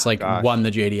performance won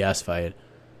the JDS fight.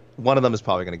 One of them is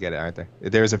probably going to get it, aren't they?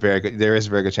 There is a very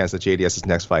good chance that JDS's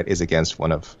next fight is against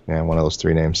one of those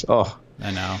 3 names. Oh,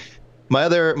 I know. My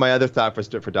other thought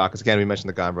for Dawkins, again, we mentioned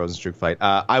the Gane Rozenstruik fight.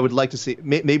 I would like to see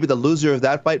maybe the loser of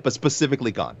that fight, but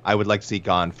specifically Gane. I would like to see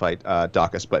Gane fight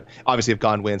Dawkins, but obviously if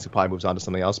Gane wins, he probably moves on to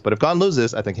something else. But if Gane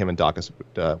loses, I think him and Dawkins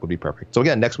would be perfect. So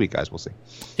again, next week, guys, we'll see.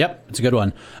 Yep, it's a good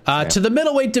one. To the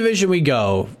middleweight division we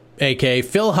go. AK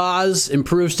Phil Haas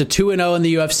improves to 2-0 in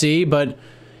the UFC, but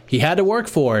he had to work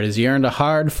for it as he earned a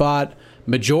hard-fought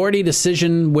majority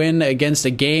decision win against a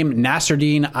game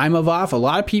Nasruddin Imavov. A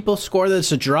lot of people score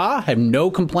this a draw, have no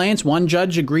complaints. One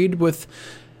judge agreed with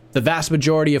the vast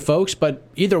majority of folks, but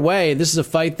either way, this is a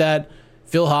fight that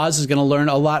Phil Haas is going to learn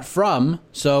a lot from.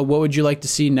 So what would you like to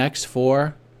see next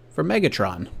for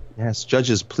Megatron? Yes,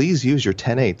 judges, please use your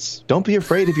 10-8s. Don't be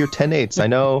afraid of your 10-8s. I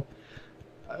know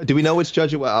Do we know which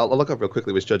judge it was? I'll look up real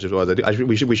quickly which judge it was.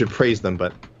 We should praise them,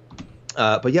 but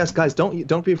yes, guys,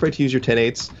 don't be afraid to use your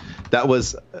 10-8s. That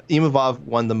was Imavov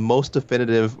won the most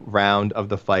definitive round of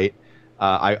the fight.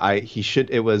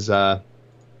 It was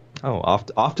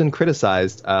often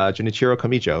criticized Junichiro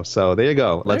Kamijo. So there you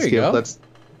go.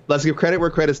 Let's give credit where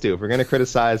credit's due. If we're going to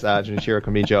criticize Junichiro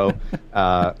Kamijo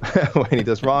when he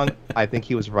does wrong, I think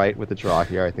he was right with the draw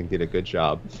here. I think he did a good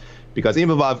job. Because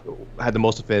Imavov had the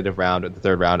most definitive round at the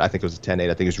third round. I think it was a 10-8. I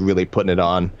think he was really putting it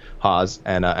on Haas,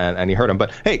 and he hurt him.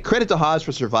 But, hey, credit to Haas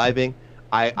for surviving.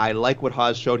 I like what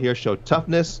Haas showed here. Showed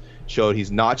toughness. Showed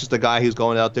he's not just a guy who's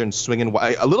going out there and swinging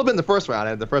a little bit in the first round.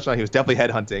 And the first round he was definitely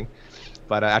headhunting.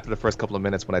 But after the first couple of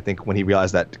minutes, when he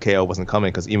realized that KO wasn't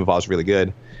coming because Imavov was really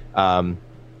good,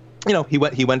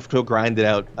 he went to a grinded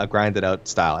out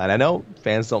style. And I know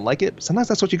fans don't like it, but sometimes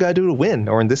that's what you gotta do to win,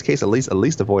 or in this case, at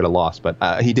least avoid a loss.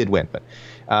 But he did win.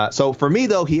 But so for me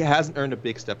though, he hasn't earned a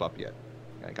big step up yet.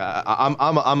 Like,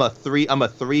 I'm a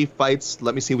three fights.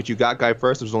 Let me see what you got, guy.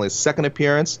 First, it was only his second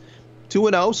appearance.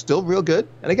 2-0, still real good.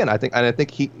 And again, I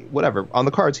think he, whatever, on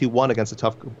the cards, he won against a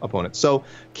tough opponent. So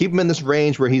keep him in this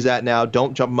range where he's at now.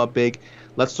 Don't jump him up big.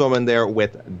 Let's throw him in there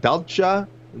with Dalcha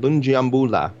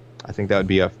Lungiambula. I think that would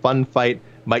be a fun fight.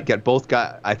 Might get both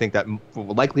guys. I think that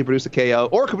will likely produce a KO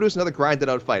or could produce another grinded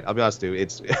out fight. I'll be honest with you.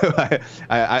 It's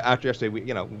after yesterday,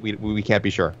 we can't be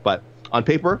sure. But on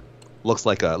paper, looks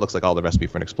like all the recipe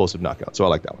for an explosive knockout. So I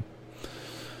like that one.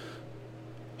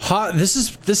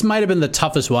 This might have been the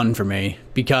toughest one for me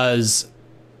because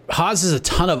Haas has a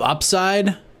ton of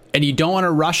upside, and you don't want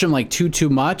to rush him like too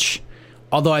much.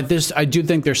 Although I do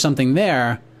think there's something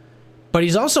there, but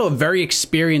he's also a very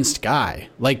experienced guy.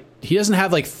 Like, he doesn't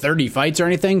have like 30 fights or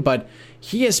anything, but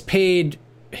he has paid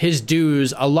his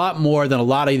dues a lot more than a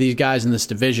lot of these guys in this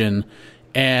division.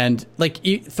 And like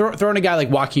throwing a guy like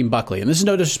Joaquin Buckley, and this is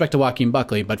no disrespect to Joaquin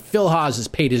Buckley, but Phil Haas has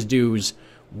paid his dues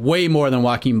way more than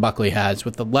Joaquin Buckley has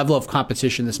with the level of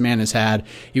competition this man has had.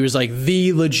 He was like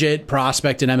the legit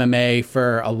prospect in MMA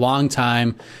for a long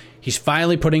time. He's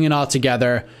finally putting it all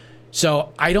together.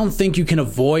 So I don't think you can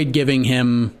avoid giving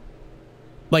him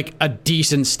like a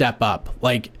decent step up.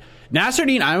 Like,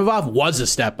 Nasruddin Imavov was a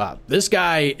step up. This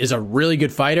guy is a really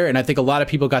good fighter, and I think a lot of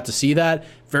people got to see that.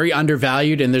 Very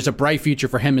undervalued, and there's a bright future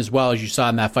for him as well, as you saw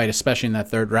in that fight, especially in that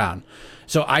third round.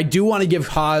 So I do want to give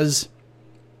Haas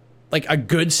like a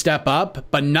good step up,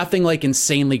 but nothing like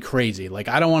insanely crazy. Like,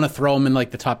 I don't want to throw him in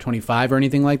like the top 25 or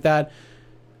anything like that.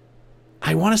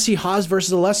 I want to see Haas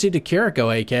versus Alessio Di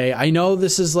Chirico, AK. I know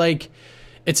this is like,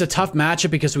 it's a tough matchup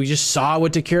because we just saw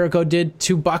what Di Chirico did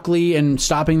to Buckley and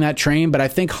stopping that train, but I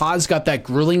think Haas got that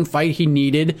grueling fight he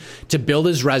needed to build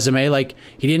his resume. Like,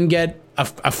 he didn't get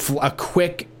a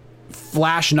quick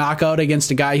flash knockout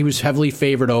against a guy he was heavily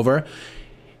favored over.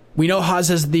 We know Haas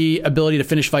has the ability to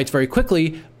finish fights very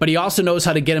quickly, but he also knows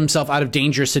how to get himself out of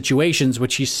dangerous situations,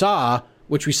 which we saw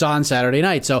on Saturday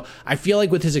night. So I feel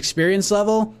like with his experience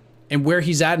level and where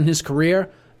he's at in his career,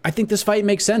 I think this fight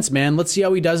makes sense, man. Let's see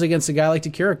how he does against a guy like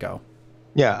Di Chirico.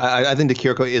 Yeah, I think Di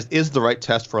Chirico is the right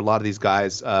test for a lot of these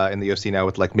guys in the UFC now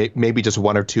with like maybe just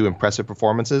one or two impressive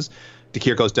performances. Di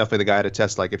Chirico is definitely the guy to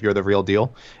test, like, if you're the real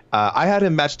deal. I had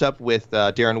him matched up with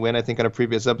Darren Wynn, I think, on a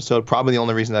previous episode. Probably the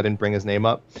only reason I didn't bring his name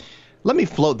up. Let me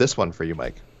float this one for you,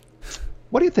 Mike.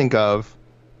 What do you think of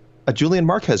a Julian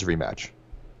Marquez rematch?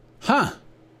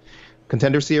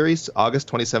 Contender Series, August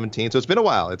 2017. So it's been a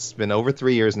while. It's been over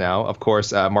 3 years now. Of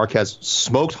course, Marquez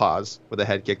smoked Haas with a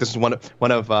head kick. This is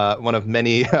one of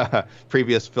many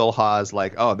previous Phil Haas.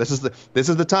 Like, oh, this is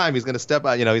the time he's going to step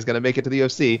out. He's going to make it to the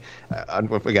UFC.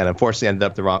 Again, unfortunately, ended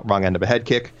up the wrong end of a head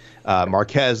kick.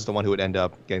 Marquez is the one who would end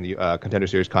up getting the Contender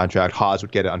Series contract. Haas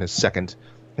would get it on his second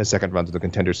run to the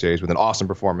Contender Series with an awesome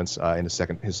performance in his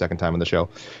second time on the show.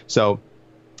 So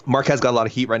Marquez got a lot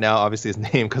of heat right now, obviously his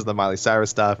name because of the Miley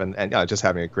Cyrus stuff and just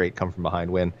having a great come from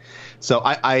behind win. So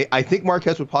I think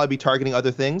Marquez would probably be targeting other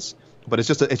things, but it's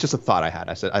just a thought I had.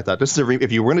 I thought this is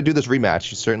if you were going to do this rematch,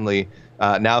 you certainly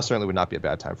would not be a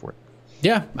bad time for it.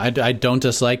 Yeah, I don't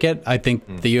dislike it. I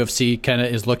think the UFC kind of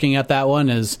is looking at that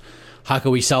one as, how can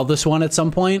we sell this one at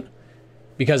some point?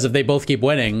 Because if they both keep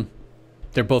winning,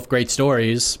 they're both great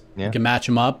stories. Yeah. You can match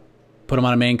them up, put them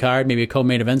on a main card, maybe a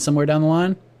co-main event somewhere down the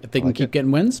line. If they can keep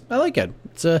getting wins, I like it.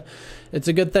 It's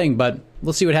a good thing, but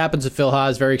we'll see what happens with Phil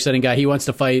Haas. Very exciting guy. He wants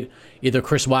to fight either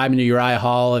Chris Weidman or Uriah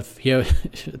Hall. If he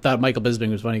thought Michael Bisping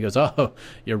was funny, he goes, "Oh,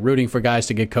 you're rooting for guys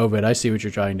to get COVID. I see what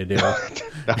you're trying to do."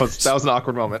 that was an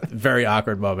awkward moment. Very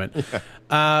awkward moment.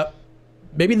 Yeah.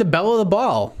 Maybe the belle of the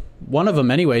ball. One of them,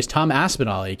 anyways. Tom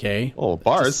Aspinall, AK. Oh,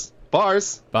 bars.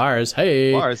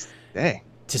 Hey, bars. Dang.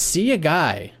 To see a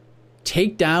guy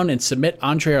take down and submit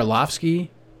Andrei Arlovsky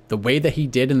the way that he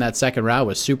did in that second round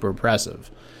was super impressive.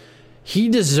 He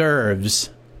deserves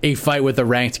a fight with a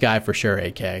ranked guy for sure,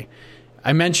 AK.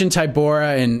 I mentioned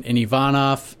Tybura and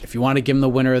Ivanov. If you want to give him the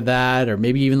winner of that, or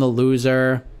maybe even the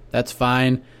loser, that's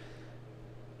fine.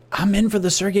 I'm in for the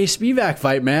Sergey Spivak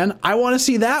fight, man. I want to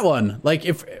see that one. Like,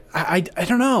 if I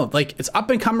don't know, like, it's up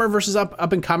and comer versus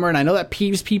up and comer, and I know that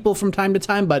peeves people from time to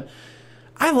time, but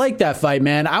I like that fight,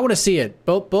 man. I want to see it.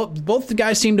 Both the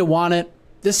guys seem to want it.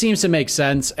 This seems to make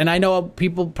sense, and I know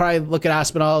people probably look at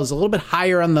Aspinall as a little bit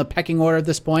higher on the pecking order at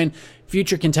this point.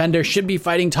 Future contender, should be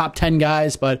fighting top 10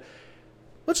 guys, but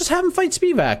let's just have him fight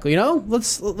Spivak, you know?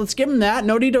 Let's give him that.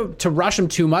 No need to rush him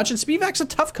too much. And Spivak's a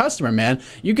tough customer, man.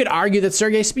 You could argue that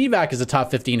Sergey Spivak is a top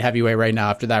 15 heavyweight right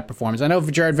now after that performance. I know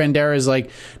Jared Vanderaa is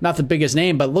like not the biggest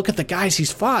name, but look at the guys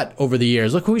he's fought over the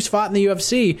years. Look who he's fought in the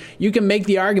UFC. You can make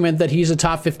the argument that he's a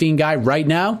top 15 guy right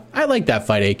now. I like that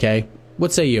fight, AK.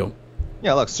 What say you?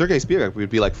 Yeah, look, Sergey Spivak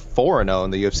would be like 4-0 in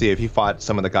the UFC if he fought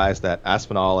some of the guys that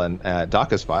Aspinall and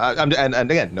Daukaus fought.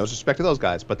 And again, no disrespect to those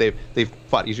guys, but they've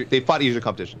fought easier. They fought easier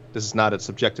competition. This is not a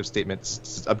subjective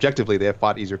statement. Objectively, they have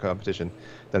fought easier competition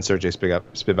than Sergey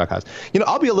Spivak has. You know,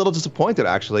 I'll be a little disappointed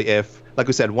actually if, like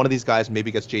we said, one of these guys maybe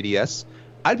gets JDS.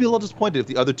 I'd be a little disappointed if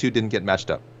the other two didn't get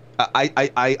matched up.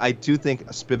 I do think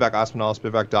Spivak Aspinall,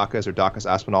 Spivak Daukaus, or Daukaus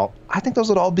Aspinall, I think those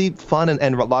would all be fun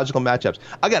and logical matchups.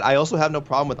 Again, I also have no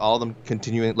problem with all of them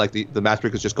continuing, like the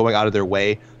matchmakers just going out of their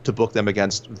way to book them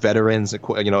against veterans,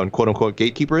 you know, and quote unquote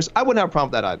gatekeepers. I wouldn't have a problem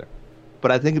with that either.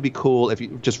 But I think it'd be cool if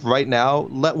you just right now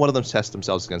let one of them test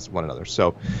themselves against one another.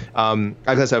 So, like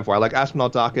I said before, I like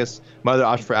Aspinall Daukaus. My other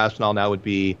option for Aspinall now would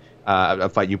be a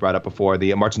fight you brought up before,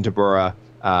 the Marcin Tybura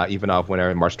Ivanov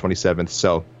winner on March 27th.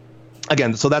 So.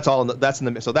 Again, so that's in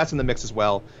the mix as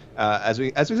well. As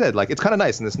we said, like, it's kind of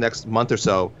nice in this next month or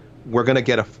so. We're gonna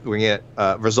get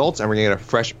results, and we're gonna get a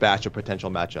fresh batch of potential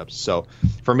matchups. So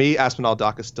for me, Aspinall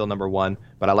Daukaus is still number one,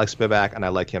 but I like Spivak, and I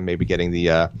like him maybe getting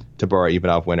the Tybura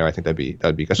Ivanov winner. I think that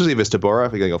would be especially if it's Tybura.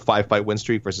 If we go 5-fight win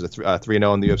streak versus a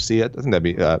 3-0 in the UFC, I think that'd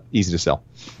be easy to sell.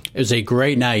 It was a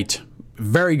great night,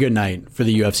 very good night for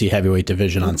the UFC heavyweight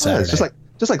division on Saturday. It's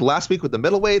just like last week with the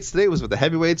middleweights, today was with the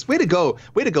heavyweights. Way to go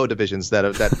divisions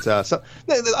let's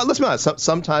be honest.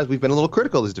 Sometimes we've been a little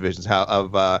critical of these divisions,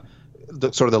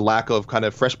 the lack of kind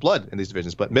of fresh blood in these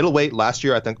divisions. But middleweight last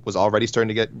year, I think, was already starting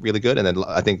to get really good, and then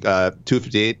I think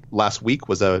 258 last week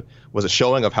was a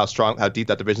showing of how deep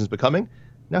that division is becoming.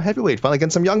 Now heavyweight finally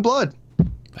getting some young blood.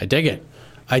 I dig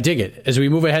it. As we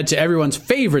move ahead to everyone's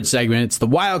favorite segment, it's the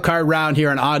wild card round here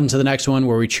on to the next one,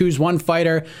 where we choose one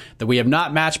fighter that we have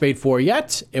not match made for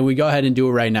yet, and we go ahead and do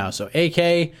it right now. So,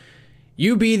 AK,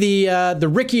 you be the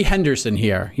Ricky Henderson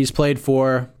here. He's played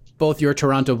for both your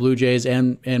Toronto Blue Jays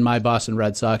and my Boston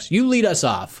Red Sox. You lead us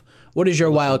off. What is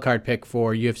your wild card pick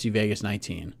for UFC Vegas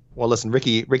 19? Well, listen,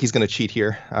 Ricky's going to cheat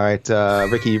here. All right,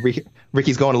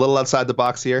 Ricky's going a little outside the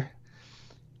box here,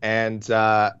 and.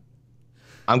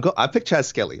 I picked Chaz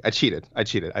Skelly. I cheated. I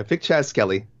picked Chaz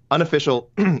Skelly, an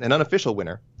unofficial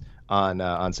winner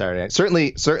on Saturday night.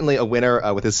 Certainly a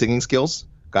winner with his singing skills.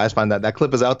 Guys, find that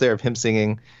clip is out there of him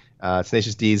singing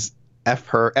Tenacious D's F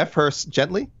Her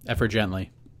Gently. F Her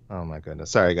Gently. Oh my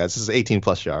goodness. Sorry guys, this is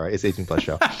 18+ show, right? It's 18+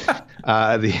 show.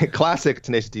 The classic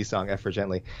Tenacious D song F Her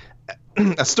Gently.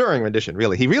 A stirring rendition,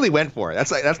 really. He really went for it.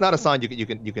 That's not a song you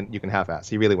can half-ass.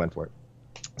 He really went for it.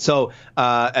 So,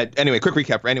 anyway, quick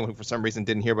recap for anyone who for some reason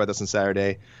didn't hear about this on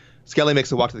Saturday. Skelly makes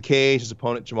the walk to the cage. His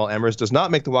opponent, Jamal Emmers, does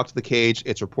not make the walk to the cage.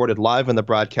 It's reported live in the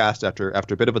broadcast after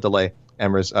a bit of a delay.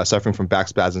 Emmers suffering from back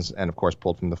spasms and, of course,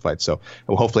 pulled from the fight. So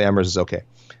hopefully Emmers is okay.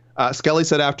 Skelly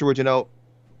said afterwards, you know,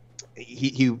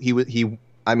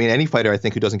 any fighter, I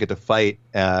think, who doesn't get to fight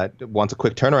wants a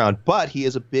quick turnaround. But he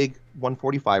is a big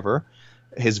 145er.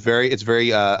 It's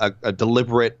very a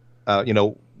deliberate,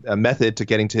 a method to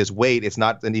getting to his weight. It's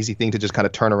not an easy thing to just kind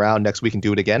of turn around next week and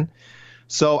do it again.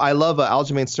 So I love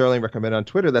Aljamain Sterling recommended on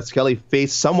Twitter that Skelly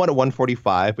face someone at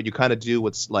 145, but you kind of do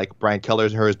what's like Brian Keller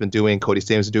has been doing, Cody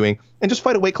Stevens is doing, and just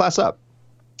fight a weight class up.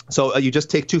 So you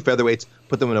just take two featherweights,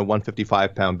 put them in a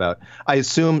 155-pound bout. I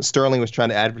assume Sterling was trying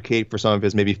to advocate for some of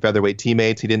his maybe featherweight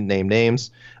teammates. He didn't name names,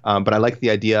 but I like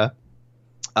the idea.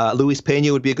 Luis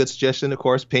Pena would be a good suggestion, of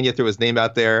course. Pena threw his name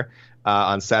out there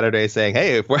on Saturday saying,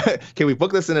 hey, can we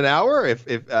book this in an hour? If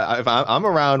I'm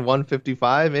around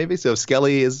 155 maybe. So if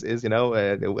Skelly is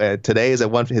today is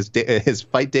at his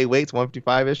fight day weight's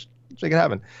 155-ish, make it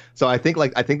happen. So I think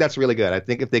that's really good. I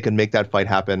think if they can make that fight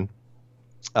happen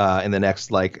in the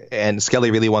next and Skelly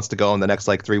really wants to go in the next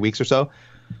 3 weeks or so.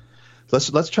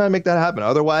 let's try and make that happen.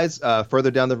 Otherwise,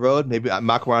 further down the road, maybe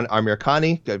Makwan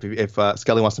Amirkhani, if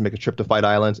Skelly wants to make a trip to Fight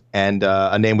Island, and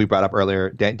a name we brought up earlier,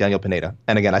 Daniel Pineda.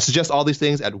 And again, I suggest all these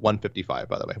things at 155.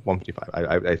 By the way,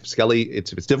 155. Skelly,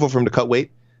 if it's difficult for him to cut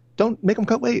weight, don't make him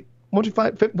cut weight.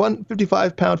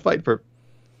 155 pound fight for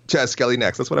Chaz Skelly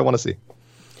next. That's what I want to see.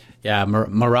 Yeah,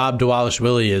 Merab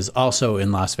Dvalishvili is also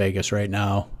in Las Vegas right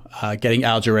now, getting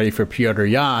Alger ready for Petr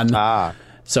Yan.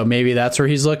 So maybe that's where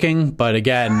he's looking. But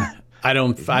again, I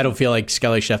don't feel like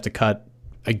Skelly should have to cut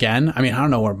again. I mean, I don't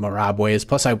know where Merab weighs.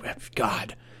 Plus,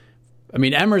 Emmers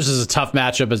is a tough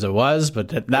matchup as it was,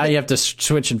 but now you have to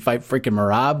switch and fight freaking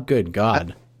Merab. Good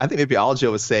God. I think maybe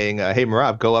Aljo was saying, hey,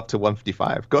 Merab, go up to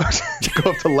 155. Go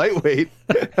up to lightweight.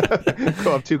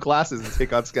 Go up 2 classes and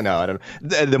take on Skelly. No, I don't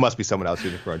know. There must be someone else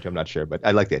who's referring to. I'm not sure, but I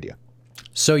like the idea.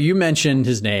 So you mentioned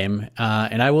his name,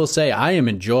 and I will say I am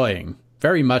enjoying,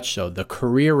 very much so, the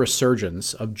career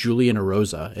resurgence of Julian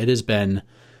Erosa. It has been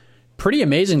pretty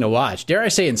amazing to watch. Dare I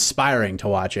say inspiring to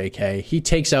watch, AK. He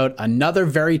takes out another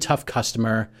very tough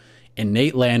customer in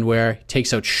Nate Landwehr,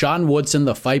 takes out Sean Woodson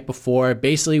the fight before,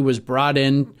 basically was brought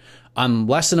in on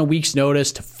less than a week's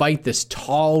notice to fight this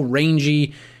tall,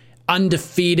 rangy,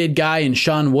 undefeated guy in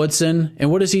Sean Woodson. And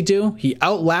what does he do? He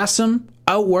outlasts him,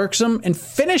 outworks him, and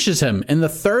finishes him in the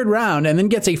 3rd round, and then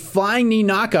gets a flying knee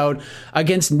knockout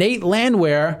against Nate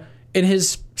Landwehr in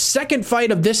his 2nd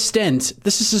fight of this stint.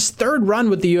 This is his 3rd run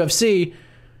with the UFC.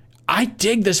 I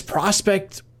dig this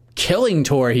prospect killing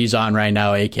tour he's on right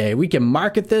now, AK. We can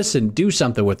market this and do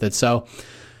something with it. So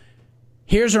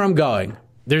here's where I'm going.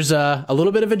 There's a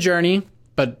little bit of a journey,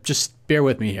 but just bear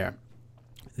with me here.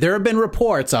 There have been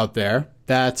reports out there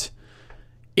that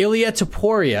Ilia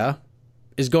Topuria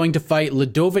is going to fight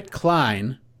Ludovic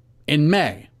Klein in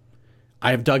May.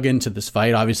 I have dug into this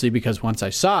fight, obviously, because once I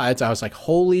saw it, I was like,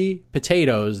 holy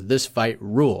potatoes, this fight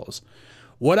rules.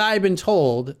 What I've been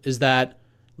told is that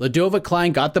Ludovic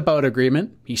Klein got the bout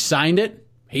agreement. He signed it.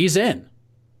 He's in.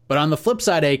 But on the flip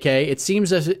side, AK, it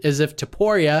seems as if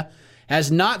Topuria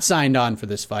has not signed on for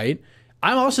this fight.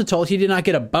 I'm also told he did not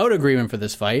get a bout agreement for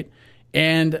this fight.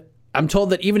 And I'm told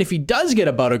that even if he does get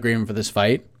a bout agreement for this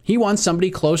fight, he wants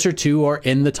somebody closer to or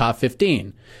in the top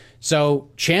 15. So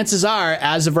chances are,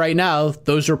 as of right now,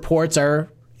 those reports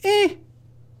are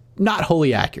not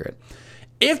wholly accurate.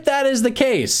 If that is the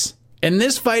case, and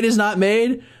this fight is not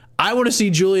made, I want to see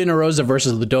Julian Erosa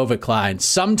versus Ludovic Klein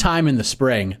sometime in the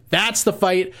spring. That's the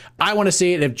fight I want to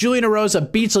see. And if Julian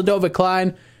Erosa beats Ludovic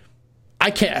Klein,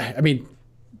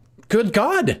 good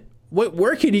God,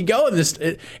 where can he go in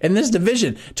this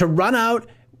division? To run out,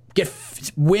 get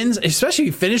wins, especially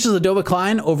if he finishes Ludovic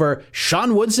Klein over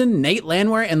Sean Woodson, Nate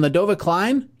Landwehr, and Ludovic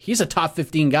Klein, he's a top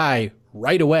 15 guy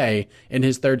right away in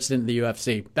his 3rd stint in the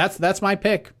UFC. That's my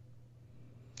pick.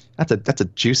 That's a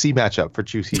juicy matchup for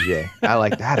Juicy J. I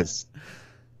like that is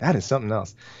something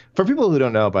else. For people who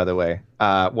don't know, by the way,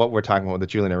 what we're talking about with the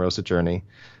Julian Erosa journey,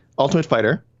 Ultimate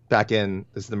Fighter this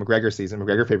is the McGregor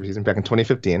favorite season back in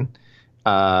 2015.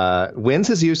 Wins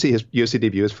his UFC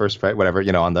debut, his first fight, whatever,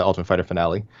 on the Ultimate Fighter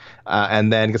finale,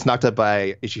 and then gets knocked out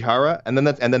by Ishihara, and then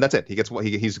that's it. He's done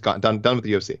with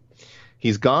the UFC.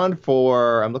 He's gone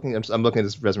for I'm looking at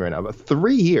his resume right now, about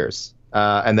 3 years,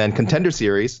 and then Contender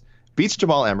Series. Beats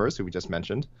Jamal Emmers, who we just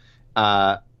mentioned,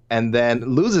 and then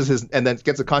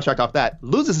gets a contract off that.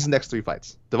 Loses his next 3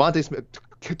 fights. Devontae Smith,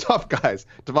 tough guys.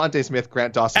 Devontae Smith,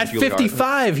 Grant Dawson. At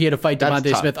 55, he had to fight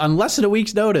Devontae Smith on less than a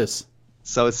week's notice.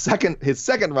 So his second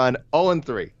run,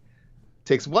 0-3.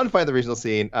 Takes 1 fight in the regional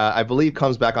scene. I believe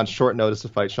comes back on short notice to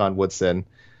fight Sean Woodson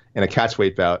in a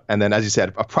catchweight bout. And then, as you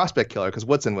said, a prospect killer, because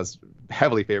Woodson was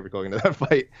heavily favored going into that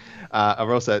fight.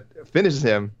 Erosa finishes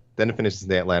him. Then it finishes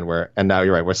Nate Landwehr, and now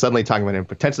you're right. We're suddenly talking about him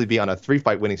potentially be on a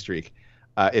 3-fight winning streak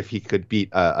if he could beat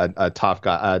a tough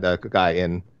guy, the guy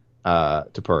in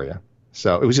Topuria.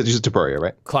 So it was just Topuria,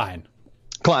 right? Klein.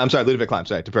 I'm sorry, Ludovic Klein.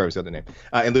 Sorry, Topuria was the other name.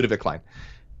 And Ludovic Klein.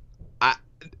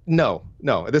 No.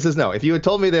 This is no. If you had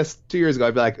told me this 2 years ago,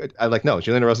 I'd be like, no,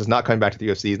 Julian Erosa is not coming back to the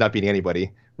UFC. He's not beating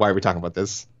anybody. Why are we talking about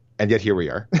this? And yet here we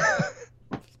are.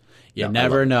 You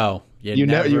never know. You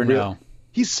never know.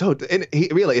 He's so. And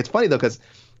it's funny though, because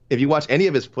if you watch any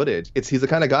of his footage, he's the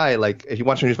kind of guy, like, if you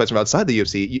watch any of his fights from outside the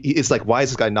UFC, it's like, why is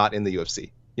this guy not in the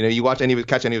UFC? You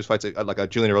catch any of his fights, like a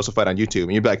Julian Erosa fight on YouTube,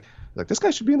 and you'd be like, this guy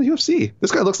should be in the UFC. This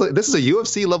guy looks like this is a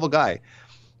UFC level guy.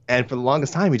 And for the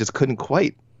longest time, he just couldn't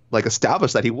quite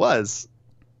establish that he was.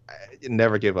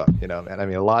 Never give up, man. I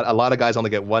mean, a lot of guys only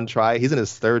get 1 try. He's in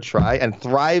his 3rd try and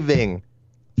thriving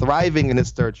in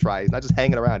his 3rd try. He's not just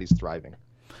hanging around; he's thriving.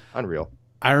 Unreal.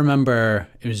 I remember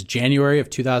it was January of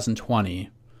 2020.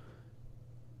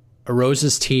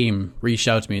 Arosa's team reached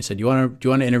out to me and said, do you want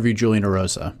to interview Julian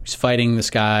Erosa? He's fighting this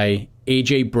guy,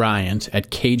 AJ Bryant, at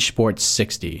Cage Sports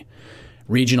 60.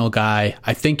 Regional guy.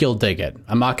 I think you'll dig it.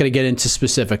 I'm not going to get into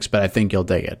specifics, but I think you'll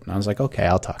dig it. And I was like, okay,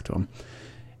 I'll talk to him.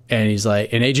 And he's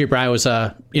like, and AJ Bryant was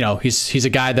he's a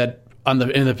guy that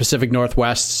in the Pacific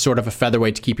Northwest, sort of a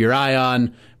featherweight to keep your eye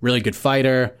on, really good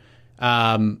fighter.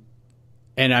 And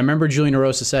I remember Julian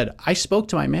Erosa said, I spoke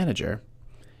to my manager.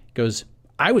 He goes,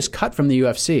 I was cut from the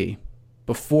UFC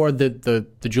before the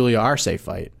Julia Arce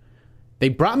fight. They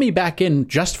brought me back in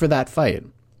just for that fight,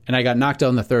 and I got knocked out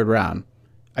in the third round.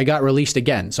 I got released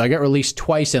again. So I got released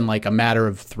twice in like a matter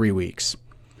of 3 weeks.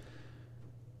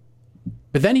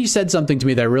 But then he said something to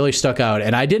me that really stuck out,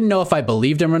 and I didn't know if I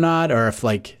believed him or not, or if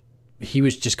like he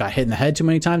was just got hit in the head too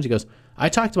many times. He goes, I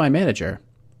talked to my manager.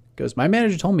 He goes, my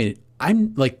manager told me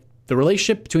I'm like the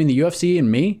relationship between the UFC and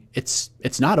me, it's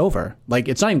not over. Like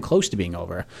it's not even close to being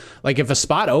over. Like if a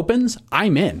spot opens,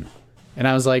 I'm in. And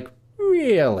I was like,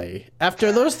 really?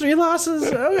 After those 3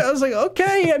 losses? I was like,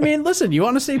 okay. I mean, listen, you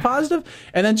want to stay positive?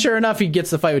 And then sure enough, he gets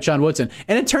the fight with Sean Woodson.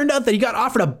 And it turned out that he got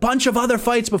offered a bunch of other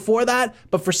fights before that,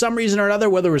 but for some reason or another,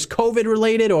 whether it was COVID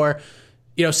related or,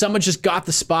 someone just got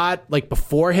the spot like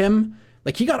before him,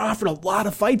 like he got offered a lot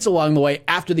of fights along the way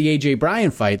after the AJ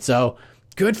Bryant fight. So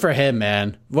good for him,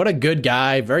 man. What a good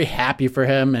guy. Very happy for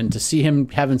him. And to see him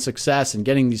having success and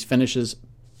getting these finishes,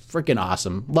 freaking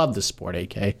awesome. Love the sport,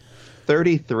 AK.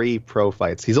 33 pro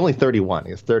fights. He's only 31.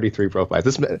 He has 33 pro fights.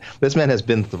 This man has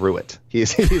been through it.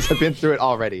 He's been through it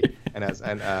already, and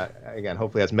again,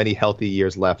 hopefully has many healthy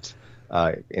years left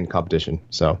in competition.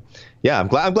 So, yeah, I'm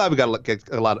glad we got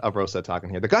a lot of Erosa talking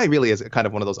here. The guy really is kind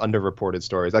of one of those underreported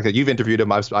stories. Like you've interviewed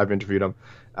him, I've interviewed him.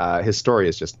 His story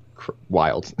is just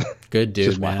wild. Good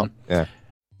dude, man. Wild. Yeah.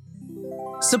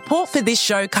 Support for this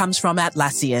show comes from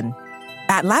Atlassian.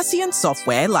 Atlassian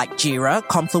software like Jira,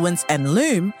 Confluence, and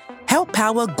Loom help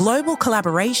power global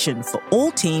collaboration for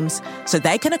all teams so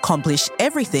they can accomplish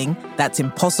everything that's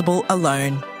impossible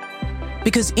alone.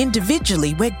 Because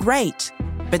individually we're great,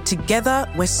 but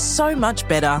together we're so much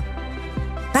better.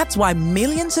 That's why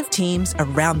millions of teams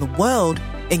around the world,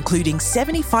 including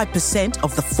 75%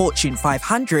 of the Fortune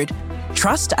 500,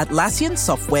 trust Atlassian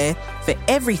software for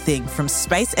everything from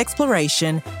space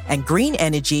exploration and green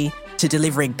energy to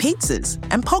delivering pizzas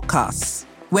and podcasts.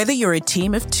 Whether you're a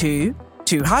team of 2,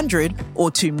 200 or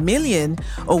 2 million,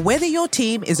 or whether your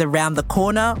team is around the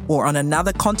corner or on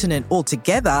another continent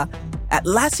altogether,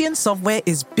 Atlassian software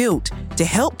is built to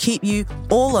help keep you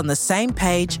all on the same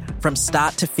page from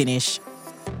start to finish.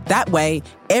 That way,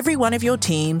 every one of your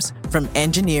teams, from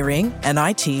engineering and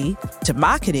IT to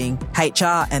marketing,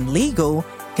 HR, and legal,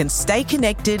 can stay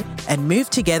connected and move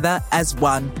together as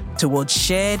one towards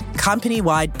shared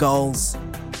company-wide goals.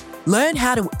 Learn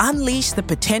how to unleash the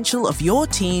potential of your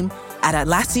team at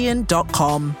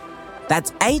Atlassian.com.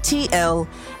 That's ATLASSIAN.com.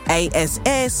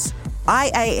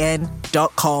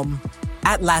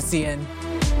 Atlassian.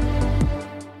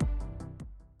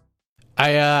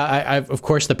 I of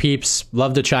course, the peeps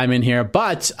love to chime in here,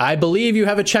 but I believe you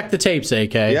have a check the tapes,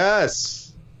 AK.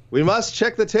 Yes, we must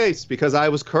check the tapes because I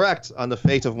was correct on the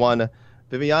fate of one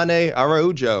Viviane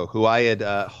Araujo, who I had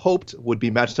hoped would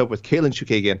be matched up with Katlyn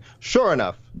Chookagian. Sure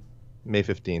enough, May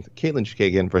 15th, Katlyn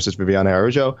Chookagian versus Viviane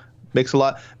Araujo. Made a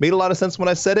lot of sense when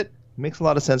I said it. Makes a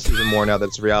lot of sense even more now that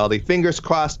it's reality. Fingers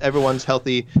crossed, everyone's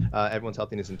healthy. Everyone's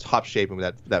healthy and is in top shape, and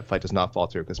that fight does not fall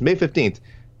through. Because May 15th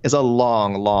is a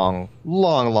long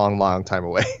time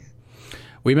away.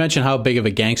 We mentioned how big of a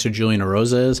gangster Julian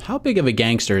Erosa is. How big of a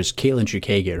gangster is Katlyn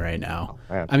Chookagian right now?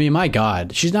 Oh, I mean, my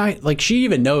God. She's not, like, she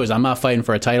even knows I'm not fighting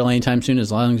for a title anytime soon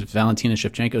as long as Valentina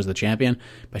Shevchenko is the champion.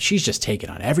 But she's just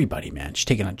taking on everybody, man. She's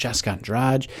taking on Jessica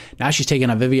Andrade. Now she's taking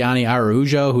on Viviane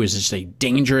Araujo, who is just a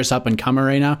dangerous up-and-comer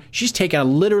right now. She's taking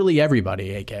on literally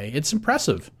everybody, AK. It's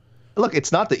impressive. Look,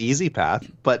 it's not the easy path,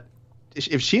 but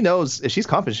if she's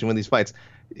confident she can win these fights,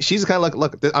 she's kind of like,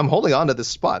 look, I'm holding on to this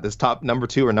spot, this top number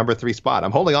 2 or number 3 spot.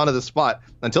 I'm holding on to this spot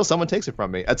until someone takes it from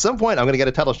me. At some point, I'm going to get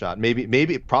a title shot. Maybe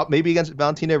against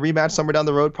Valentina, rematch somewhere down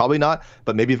the road. Probably not.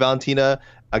 But maybe Valentina,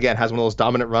 again, has one of those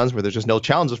dominant runs where there's just no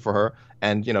challenges for her.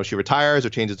 And, she retires or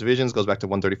changes divisions, goes back to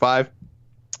 135.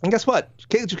 And guess what?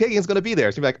 Katlyn Chookagian's going to be there.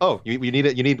 It's going to be like, oh, you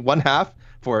need one half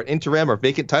for an interim or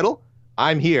vacant title?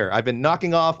 I'm here. I've been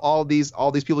knocking off all these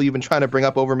people you've been trying to bring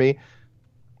up over me.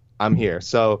 I'm here.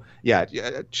 So yeah,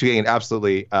 Chookagian,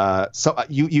 absolutely. So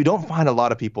you don't find a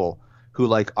lot of people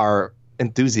who are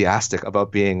enthusiastic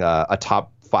about being a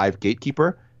top 5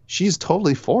 gatekeeper. She's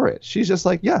totally for it. She's just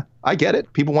like, yeah, I get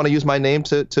it. People want to use my name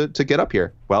to get up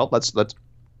here. Well, let's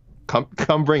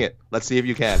come bring it. Let's see if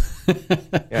you can.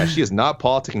 Yeah, she is not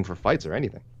politicking for fights or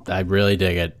anything. I really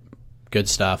dig it. Good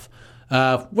stuff.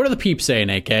 What are the peeps saying,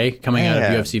 AK, coming out of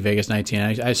UFC Vegas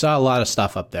 19? I saw a lot of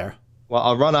stuff up there. Well,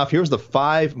 I'll run off. Here's the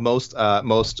 5 most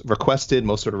requested,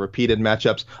 most sort of repeated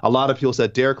matchups. A lot of people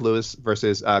said Derek Lewis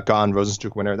versus Gane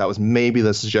Rozenstruik winner. That was maybe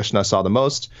the suggestion I saw the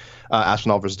most.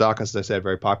 Aspinall versus Daukaus, as I said,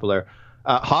 very popular.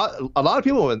 A lot of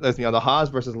people with me on the Haas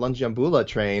versus Lungiambula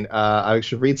train. I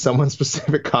should read someone's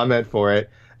specific comment for it.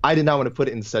 I did not want to put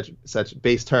it in such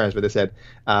base terms, but they said,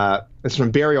 it's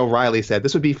from Barry O'Reilly, said,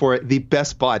 this would be for the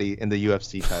best body in the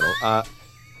UFC title.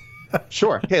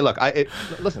 Sure. Hey, look,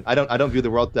 listen, I don't view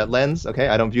the world through that lens, okay?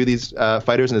 I don't view these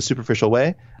fighters in a superficial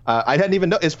way. I hadn't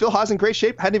even is Phil Haas in great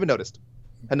shape? Hadn't even noticed.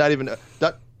 Had not even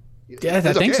yeah,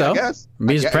 I think so. I guess.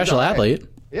 He's a professional athlete.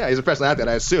 Yeah, he's a professional athlete.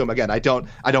 I assume. Again, I don't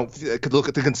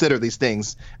look to consider these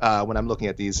things when I'm looking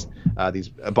at these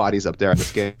bodies up there on the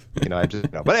scale. I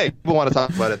just But hey, people want to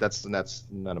talk about it. That's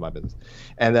none of my business.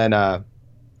 And then,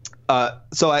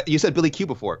 you said Billy Q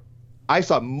before. I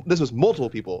saw this was multiple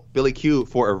people. Billy Q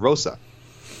for Erosa.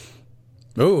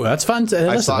 Oh, that's fun.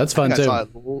 That's fun too. I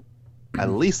saw at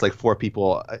least like 4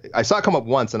 people. I saw it come up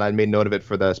once, and I made note of it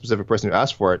for the specific person who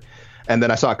asked for it. And then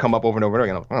I saw it come up over and over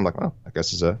again. I'm like, well, I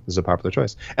guess this is a popular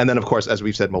choice. And then, of course, as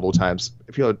we've said multiple times,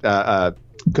 if you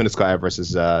Kunitskaya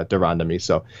versus Durandamy.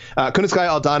 So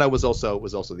Kunitskaya Aldana was also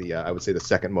the I would say the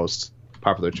second most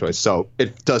popular choice. So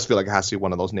it does feel like it has to be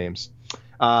one of those names.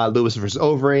 Lewis versus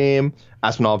Overeem,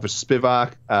 Aspinall versus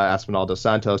Spivak, Aspinall dos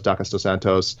Santos, Daukaus dos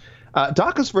Santos,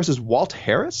 Daukaus versus Walt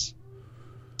Harris.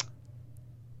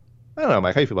 I don't know,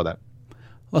 Mike. How do you feel about that?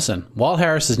 Listen, Walt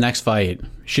Harris's next fight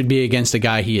should be against a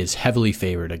guy he is heavily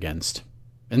favored against.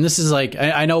 And this is like,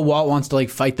 I know Walt wants to like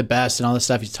fight the best and all this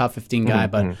stuff. He's a top 15 guy,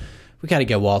 but we got to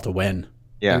get Walt to win.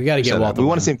 Yeah, we got to get Walt to win.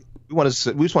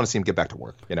 We just want to see him get back to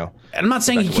work. And I'm not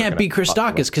saying he can't beat Chris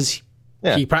Daukaus because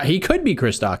he could beat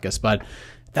Chris Daukaus, but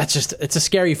it's a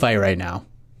scary fight right now.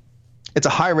 It's a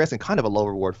high risk and kind of a low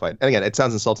reward fight. And again, it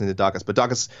sounds insulting to Daukaus, but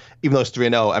Daukaus, even though it's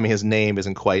 3-0, I mean, his name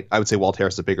isn't quite. I would say Walt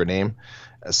Harris is a bigger name,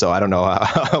 so I don't know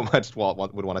how much Walt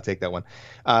would want to take that one.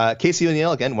 Casey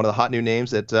O'Neill, again, one of the hot new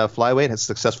names at flyweight, has a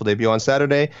successful debut on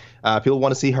Saturday. People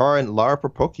want to see her and Laura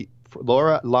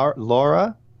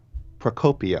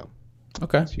Procopio.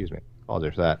 Okay, excuse me.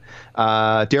 Apologies for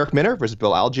that. Derek Minner versus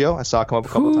Bill Algeo. I saw it come up a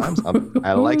couple times.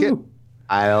 I like it.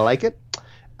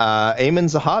 Ayman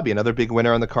Zahabi, another big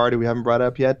winner on the card who we haven't brought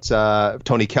up yet.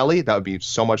 Tony Kelly, that would be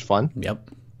so much fun. Yep.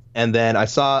 And then I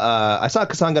saw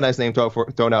Kasanganai's name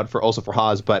thrown out for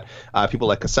Haas, but people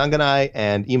like Kasanganai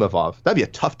and Imavov. That'd be a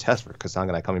tough test for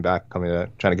Kasanganai coming back,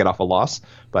 trying to get off a loss.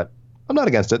 But I'm not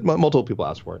against it. Multiple people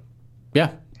asked for it.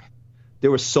 Yeah. There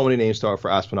were so many names thrown out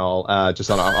for Aspinall just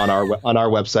on our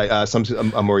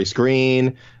website. Maurice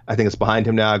Green, I think it's behind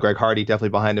him now. Greg Hardy, definitely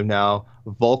behind him now.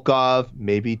 Volkov,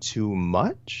 maybe too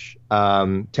much.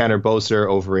 Tanner Boser,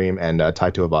 Overeem, and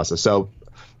Tai Tuivasa. So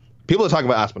people are talking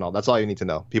about Aspinall. That's all you need to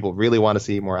know. People really want to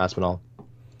see more Aspinall.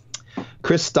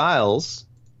 Chris Styles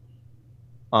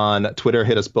on Twitter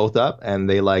hit us both up, and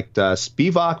they liked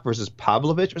Spivak versus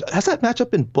Pavlovich. Has that matchup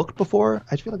been booked before?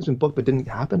 I feel like it's been booked but didn't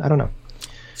happen. I don't know.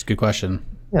 It's a good question.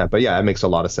 Yeah, but yeah, it makes a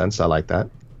lot of sense. I like that.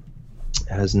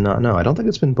 It has not. No, I don't think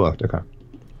it's been booked. Okay.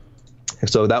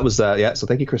 So that was so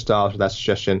thank you, Chris Styles, for that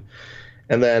suggestion.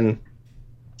 And then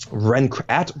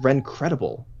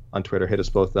Rencredible on Twitter hit us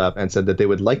both up and said that they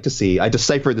would like to see. I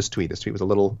deciphered this tweet. This tweet was a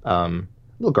little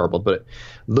garbled, but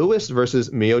Lewis versus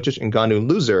Miocic and Ngannou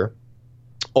loser,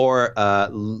 or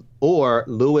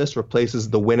Lewis replaces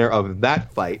the winner of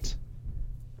that fight,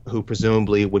 who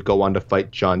presumably would go on to fight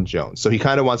John Jones. So he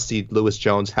kind of wants to see Lewis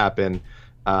Jones happen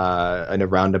in a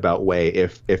roundabout way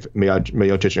if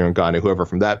Miocic or Ngannou, whoever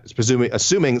from that,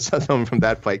 assuming someone from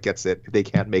that fight gets it, if they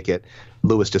can't make it,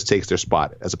 Lewis just takes their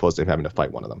spot as opposed to having to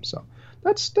fight one of them. So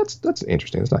that's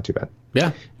interesting. It's not too bad.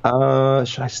 Yeah.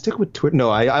 Should I stick with Twitter? No,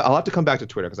 I'll have to come back to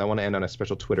Twitter because I want to end on a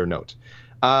special Twitter note.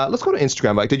 Let's go to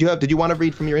Instagram. Mike, did you want to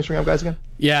read from your Instagram guys again?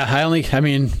 Yeah,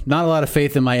 not a lot of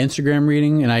faith in my Instagram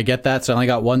reading, and I get that, so I only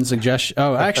got one suggestion.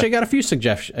 Oh, actually, I got a few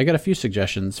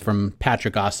suggestions from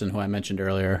Patrick Austin, who I mentioned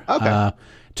earlier. Okay.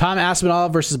 Tom Aspinall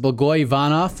versus Blagoy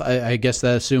Ivanov. I guess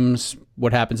that assumes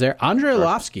what happens there. Andrei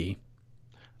Arlovsky.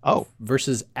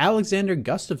 Versus Alexander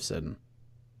Gustafsson.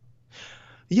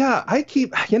 Yeah,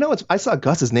 I saw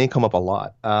Gus's name come up a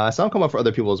lot. I saw him come up for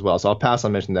other people as well, so I'll pass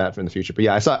on mentioning that in the future. But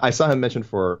yeah, I saw him mentioned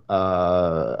for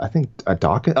I think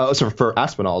for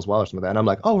Aspinall as well or something like that. And I'm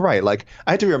like, oh right, like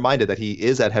I had to be reminded that he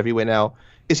is at heavyweight now.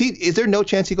 Is there no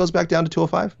chance he goes back down to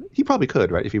 205? He probably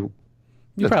could, right? If you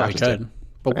probably could.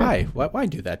 But why? Why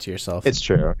do that to yourself? It's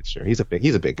true. He's a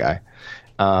big guy.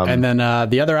 And then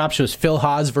the other option was Phil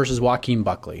Haas versus Joaquin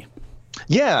Buckley.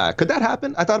 Yeah, could that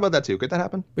happen? I thought about that too. Could that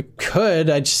happen? It could.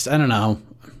 I don't know.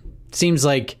 Seems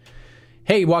like,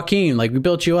 hey, Joaquin, like we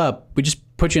built you up. We just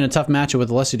put you in a tough matchup with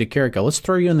Alessio Di Chirico. Let's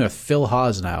throw you in there with Phil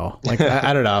Haas now. Like,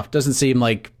 I don't know. It doesn't seem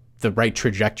like the right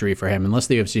trajectory for him, unless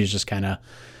the UFC is just kind of,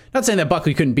 not saying that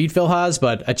Buckley couldn't beat Phil Haas,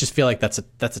 but I just feel like that's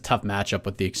a tough matchup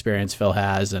with the experience Phil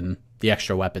has and the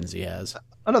extra weapons he has.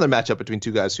 Another matchup between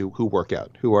two guys who work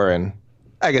out, who are in,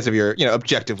 I guess if you're,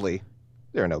 objectively,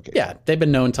 they're in okay. Yeah, they've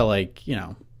been known to, like,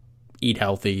 eat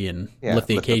healthy and lift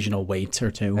the occasional weight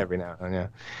or two. Every now and then,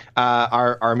 yeah.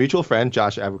 Our mutual friend,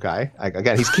 Josh Abukai,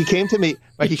 again, he came to me.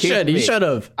 He should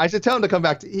have. I should tell him to come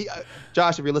back.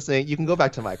 Josh, if you're listening, you can go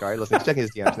back to Mike, all right? Listen, he's checking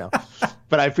his DMs now.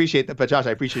 But I appreciate that. But Josh,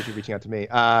 I appreciate you reaching out to me.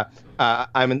 I'm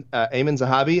Ayman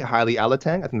Zahabi, Haile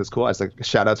Alateng. I think that's cool. I was like,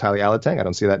 shout out to Haile Alateng. I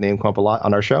don't see that name come up a lot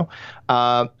on our show.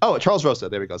 Charles Rosa.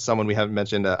 There we go. Someone we haven't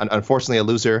mentioned. Unfortunately, a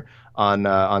loser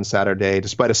on Saturday,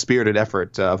 despite a spirited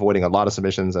effort avoiding a lot of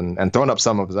submissions and throwing up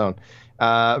some of his own.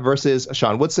 Versus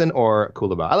Sean Woodson or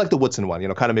Kulaba. I like the Woodson one.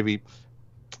 Kind of maybe.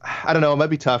 I don't know. It might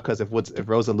be tough because if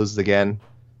Rosa loses again,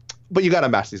 but you got to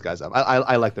match these guys up.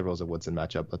 I like the Rosa Woodson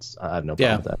matchup. I have no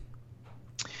problem with that.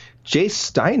 Jay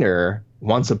Steiner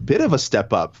wants a bit of a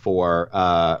step up for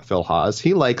Phil Haas.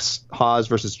 He likes Haas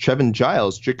versus Trevin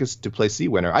Giles, Dricus du Plessis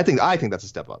winner. I think that's a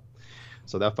step up.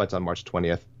 So that fight's on March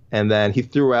 20th. And then he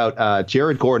threw out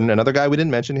Jared Gordon, another guy we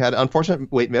didn't mention. He had an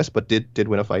unfortunate weight miss, but did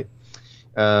win a fight.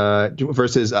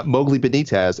 Versus Mowgli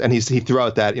Benitez. And he threw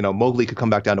out that, Mowgli could come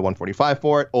back down to 145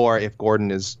 for it, or if Gordon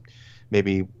is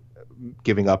maybe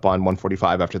giving up on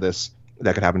 145 after this,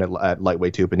 that could happen at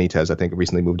lightweight too. Benitez, I think,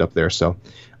 recently moved up there. So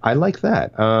I like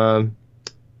that.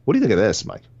 What do you think of this,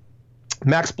 Mike?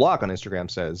 Max Block on Instagram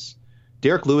says,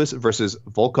 Derek Lewis versus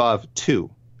Volkov 2.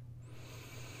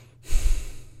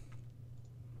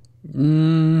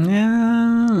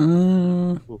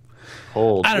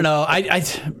 Cold. I don't know.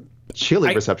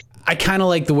 Chilly reception. I kind of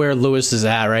like where Lewis is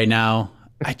at right now.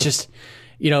 I just,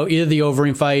 either the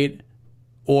Overeem fight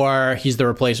or he's the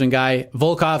replacement guy.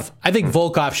 Volkov, I think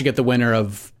Volkov should get the winner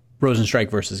of Rosenstrike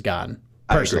versus Gane,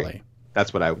 personally.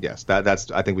 That's what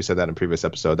that's I think we said that in a previous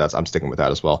episode. I'm sticking with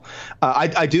that as well.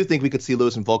 I do think we could see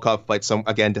Lewis and Volkov fight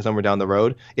somewhere down the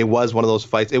road. It was one of those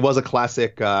fights. It was a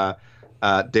classic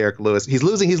Derek Lewis. He's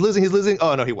losing.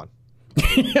 Oh no, he won.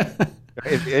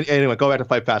 Anyway, go back to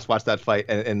Fight Pass, watch that fight,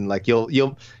 and like you'll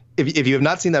if you have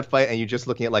not seen that fight and you're just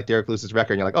looking at like Derek Lewis's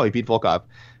record and you're like, oh, he beat Volkov.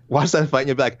 Watch that fight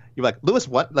and you're like, Lewis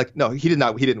what? Like, no, he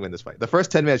didn't win this fight. The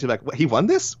first 10 minutes you're like, what, he won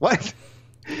this? What?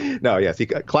 No, yes, he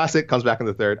classic comes back in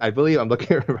the third. I believe I'm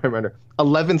looking at remember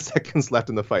 11 seconds left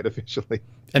in the fight officially.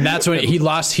 And that's when he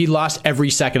lost every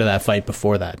second of that fight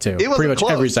before that too. It wasn't pretty much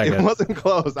close. Every second. It wasn't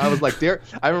close. I was like,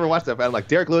 I remember watching that fight. I'm like,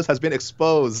 Derek Lewis has been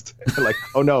exposed. Like,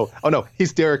 oh no,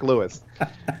 he's Derek Lewis.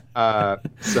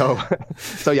 So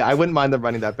yeah, I wouldn't mind them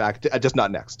running that back. Just not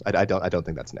next. I don't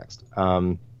think that's next.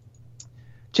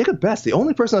 Jacob Best, the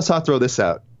only person I saw throw this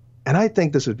out, and I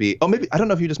think this would be. Oh, maybe I don't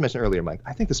know if you just mentioned earlier, Mike.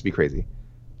 I think this would be crazy.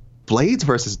 Blades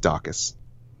versus Daukaus.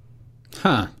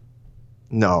 Huh.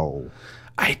 No.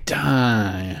 I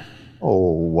die.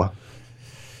 Oh.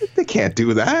 They can't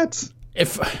do that.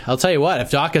 I'll tell you what,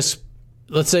 if Daukaus,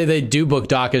 let's say they do book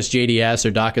Daukaus JDS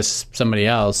or Daukaus somebody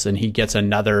else and he gets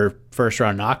another first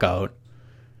round knockout,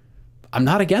 I'm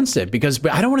not against it because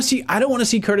I don't want to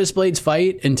see Curtis Blades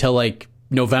fight until like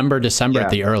November, December at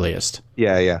the earliest.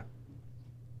 Yeah.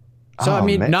 So I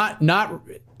mean,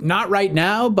 not right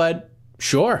now, but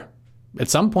sure. At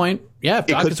some point, yeah. If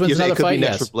Daukaus wins another fight,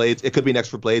 yes. For Blades, it could be next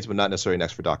for Blades, but not necessarily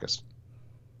next for Daukaus.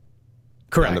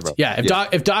 Correct. Yeah.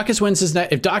 If Daukaus wins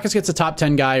if Daukaus gets a top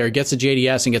 10 guy or gets a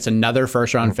JDS and gets another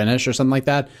first round finish or something like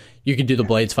that, you could do the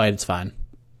Blades fight. It's fine.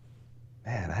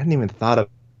 Man, I hadn't even thought of.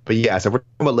 But yeah, so we're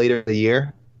talking about later in the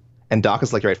year, and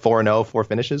Daukaus like 4-0, 4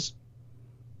 finishes.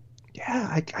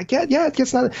 Yeah, I get. Yeah,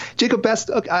 it's not Jacob Best.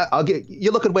 Okay, I'll get.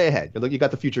 You're looking way ahead. You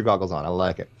got the future goggles on. I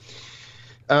like it.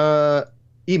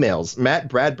 Emails. Matt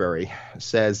Bradbury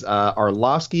says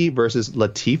Arlovsky versus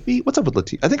Latifi. What's up with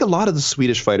Latifi? I think a lot of the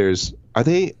Swedish fighters are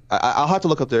they. I'll have to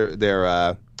look up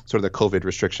their sort of the COVID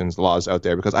restrictions laws out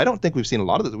there because I don't think we've seen a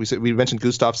lot of it. We mentioned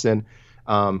Gustafsson.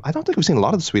 I don't think we've seen a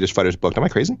lot of the Swedish fighters booked. Am I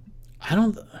crazy? I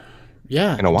don't.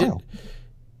 Yeah. In a while.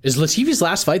 Is Latifi's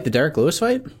last fight the Derek Lewis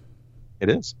fight? It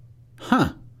is. Huh.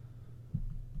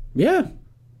 Yeah.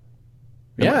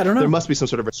 Yeah, I don't know. There must be some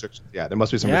sort of restrictions. Yeah, there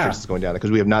must be some restrictions going down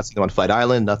because we have not seen them on Fight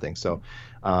Island, nothing. So,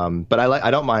 but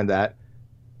I don't mind that.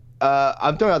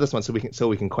 I'm throwing out this one so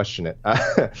we can question it.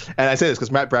 And I say this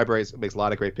because Matt Bradbury makes a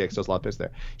lot of great picks. There's a lot of picks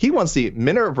there. He wants to see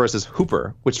Minner versus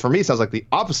Hooper, which for me sounds like the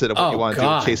opposite of what you want to do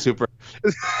with Chase Hooper.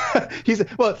 He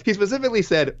specifically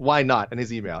said why not in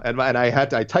his email, and I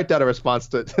typed out a response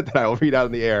that I will read out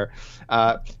in the air.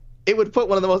 It would put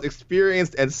one of the most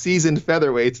experienced and seasoned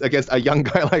featherweights against a young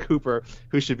guy like Hooper,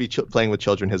 who should be playing with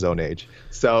children his own age.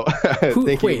 So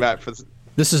thank you, Matt, for.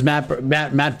 This is Matt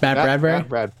Bradbury? Matt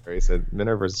Bradbury said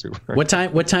Minner versus Hooper. What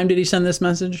time did he send this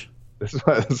message? This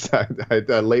was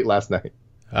late last night.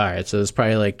 All right, so there's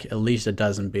probably like at least a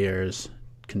dozen beers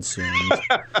consumed.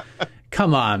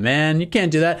 Come on, man. You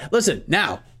can't do that. Listen,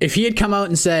 now, if he had come out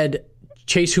and said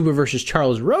Chase Hooper versus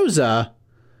Charles Rosa,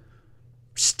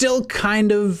 still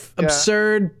kind of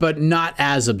absurd, but not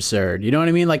as absurd. You know what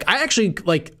I mean? Like, I actually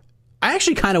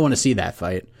kind of want to see that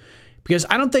fight because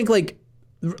I don't think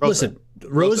Rosa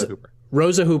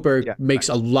Hooper makes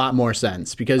a lot more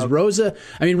sense because Rosa's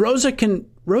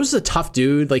a tough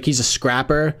dude. Like, he's a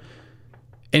scrapper,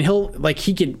 and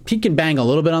he can bang a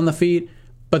little bit on the feet,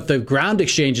 but the ground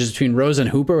exchanges between Rosa and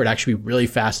Hooper would actually be really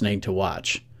fascinating to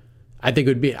watch. I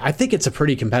think it's a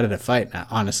pretty competitive fight now,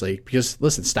 honestly, because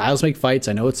listen, styles make fights.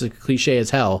 I know it's a cliche as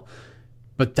hell,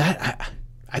 but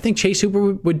I think Chase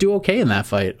Hooper would do okay in that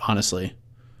fight, honestly.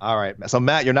 All right, so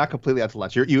Matt, you're not completely out to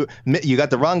lunch. You got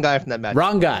the wrong guy from that match.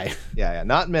 Wrong guy. Yeah,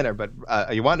 not Minner, but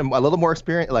you want a little more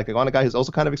experience. Like, you want a guy who's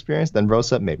also kind of experienced than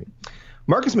Rosa, maybe.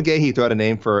 Marcus McGahee threw out a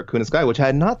name for Kunitskaya, which I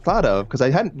had not thought of because I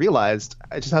hadn't realized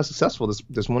just how successful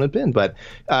this one had been. But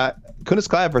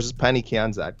Kunitskaya versus Pani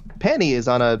Kianzad. Pani is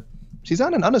on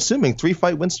an unassuming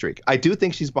 3-fight win streak. I do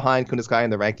think she's behind Kunitskaya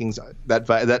in the rankings. That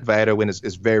Vieta win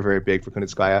is very, very big for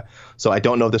Kunitskaya. So I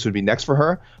don't know if this would be next for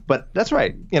her. But that's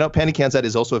right. You know, Pani Kianzad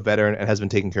is also a veteran and has been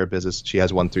taking care of business. She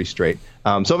has won 3 straight.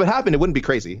 So if it happened, it wouldn't be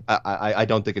crazy. I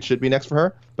don't think it should be next for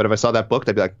her. But if I saw that booked,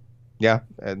 I'd be like, yeah.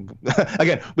 And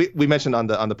again, we mentioned on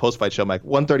the post-fight show, Mike,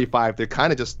 135, they're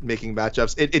kind of just making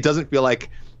matchups. It doesn't feel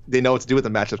like they know what to do with the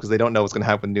matchups because they don't know what's going to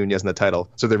happen with Nunes in the title.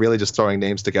 So they're really just throwing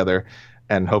names together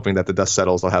and hoping that the dust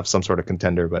settles. They'll have some sort of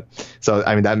contender. But so,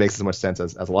 I mean, that makes as much sense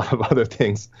as a lot of other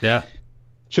things. Yeah.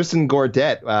 Tristan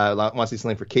Gordet wants to see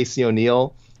something for Casey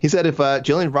O'Neill. He said if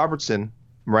Jillian Robertson,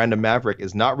 Miranda Maverick,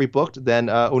 is not rebooked, then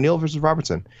O'Neill versus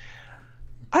Robertson.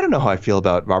 I don't know how I feel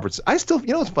about Robertson. I still,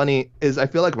 what's funny is I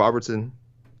feel like Robertson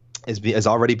is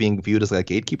already being viewed as like a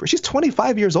gatekeeper. She's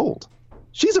 25 years old.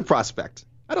 She's a prospect.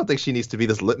 I don't think she needs to be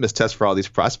this litmus test for all these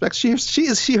prospects. She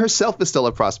herself is still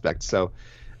a prospect. So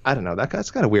I don't know.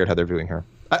 That's kind of weird how they're viewing her.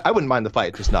 I wouldn't mind the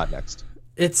fight, just not next.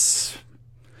 That's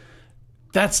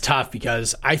tough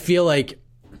because I feel like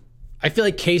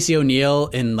Casey O'Neill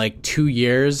in like 2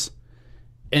 years,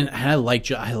 and I like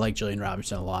Jillian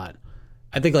Robertson a lot.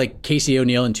 I think like Casey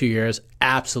O'Neill in 2 years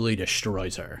absolutely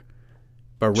destroys her.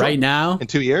 But right now, in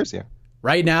 2 years, yeah.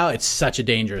 Right now, it's such a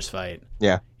dangerous fight.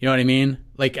 Yeah. You know what I mean?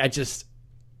 Like,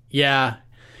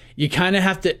 you kind of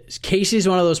have to. Casey's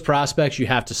one of those prospects you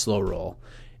have to slow roll.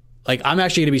 Like, I'm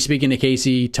actually going to be speaking to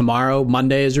Casey tomorrow,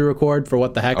 Monday, as we record for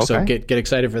What the Heck. Okay. So get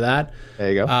excited for that. There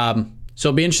you go. So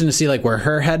it'll be interesting to see like where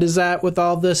her head is at with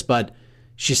all this. But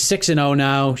she's 6-0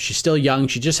 now. She's still young.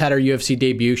 She just had her UFC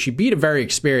debut. She beat a very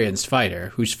experienced fighter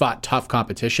who's fought tough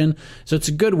competition. So it's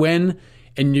a good win.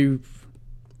 And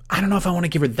I don't know if I want to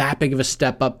give her that big of a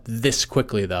step up this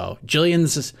quickly, though.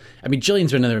 Jillian's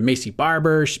been in there with Macy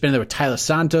Barber. She's been in there with Tyler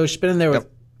Santos. She's been in there with,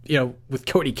 with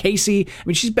Cody Casey. I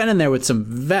mean, she's been in there with some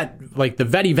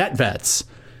vets.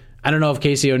 I don't know if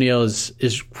Casey O'Neill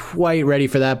is quite ready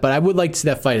for that, but I would like to see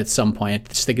that fight at some point.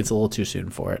 I just think it's a little too soon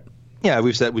for it. Yeah,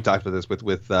 we talked about this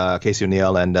with Casey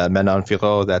O'Neill and Manon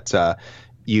Fiorot that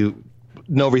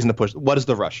no reason to push. What is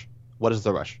the rush? What is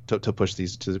the rush to push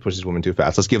these women too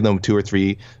fast? Let's give them 2 or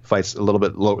 3 fights a little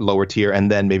bit lower tier, and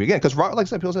then maybe again, because like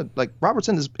people said, like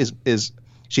Robertson is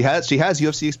she has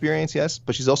UFC experience, yes,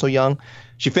 but she's also young.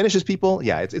 She finishes people.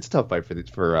 Yeah, it's a tough fight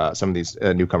for some of these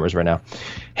newcomers right now.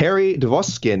 Harry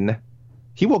Dvoskin,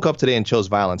 he woke up today and chose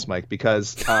violence, Mike,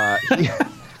 because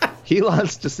he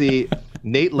wants to see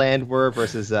Nate Landwehr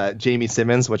versus Jamie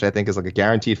Simmons, which I think is like a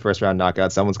guaranteed first-round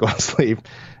knockout. Someone's going to sleep.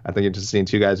 I think you're just seeing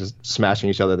 2 guys just smashing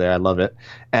each other there. I love it.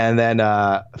 And then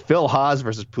Phil Haas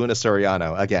versus Puna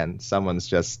Soriano. Again, someone's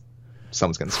getting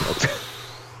smoked.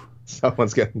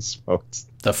 Someone's getting smoked.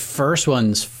 The first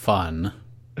one's fun.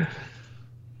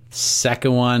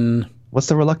 Second one... What's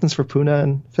the reluctance for Puna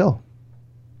and Phil?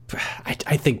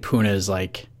 I think Puna is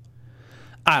like...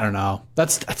 I don't know.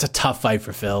 That's a tough fight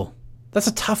for Phil.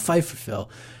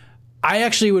 I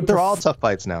actually would. They're all tough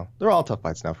fights now.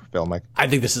 For Phil, Mike. I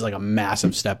think this is like a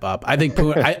massive step up. I think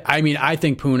Puna. I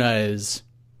think Puna is.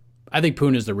 I think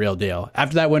Puna is the real deal.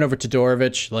 After that win over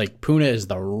Todorovic, like Puna is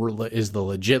the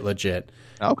legit.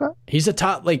 Okay. He's a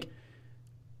top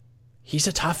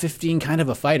 15 kind of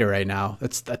a fighter right now.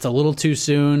 That's a little too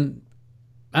soon.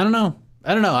 I don't know.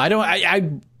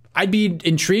 I'd be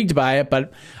intrigued by it,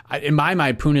 but in my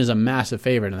mind, Puna is a massive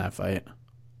favorite in that fight.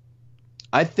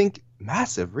 I think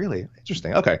massive, really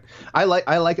interesting. Okay, I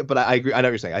like it, but I agree. I know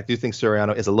what you're saying. I do think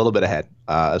Soriano is a little bit ahead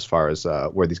as far as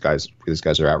where these guys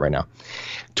are at right now.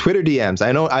 Twitter DMs.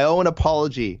 I know I owe an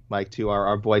apology, Mike, to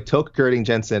our boy Toke Girding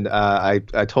Jensen. I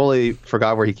totally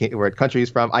forgot what country he's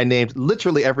from. I named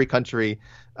literally every country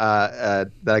that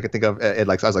I could think of. I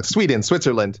was like Sweden,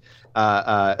 Switzerland,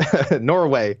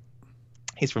 Norway.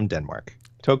 He's from Denmark.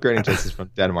 Toke Girding Jensen is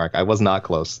from Denmark. I was not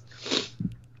close.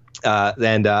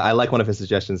 And I like one of his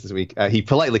suggestions this week. He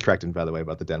politely corrected me, by the way,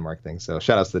 about the Denmark thing. So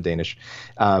shout outs to the Danish.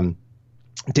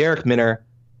 Derek Minner,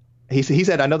 he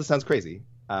said, I know this sounds crazy.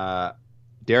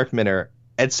 Derek Minner,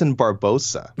 Edson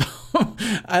Barbosa.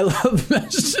 I love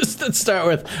that. Let's start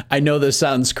with, I know this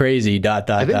sounds crazy, ... I think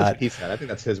that's what he said. I think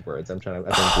that's his words. I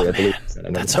believe he said, I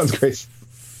know that sounds crazy.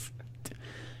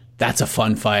 That's a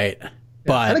fun fight. Yeah.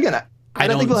 But and again, I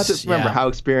think we'll have to remember how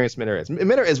experienced Minner is.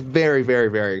 Minner is very, very,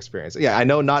 very experienced. Yeah, I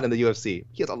know not in the UFC.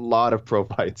 He has a lot of pro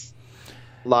fights.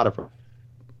 Barboza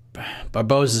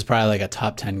is probably like a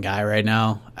top 10 guy right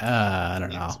now. I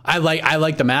don't know. I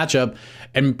like the matchup,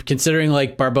 and considering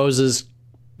like Barboza's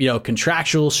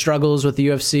contractual struggles with the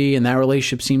UFC, and that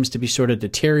relationship seems to be sort of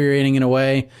deteriorating in a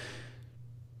way.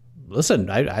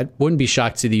 Listen, I wouldn't be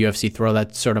shocked to see the UFC throw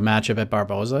that sort of matchup at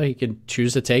Barboza. He could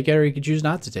choose to take it or he could choose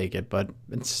not to take it, but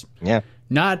it's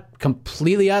not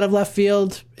completely out of left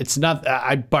field. It's not.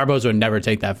 Barboza would never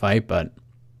take that fight, but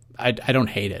I don't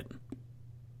hate it.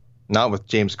 Not with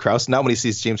James Krause. Not when he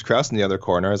sees James Krause in the other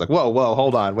corner. It's like, whoa,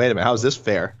 hold on, wait a minute. How is this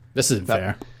fair? This isn't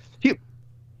fair.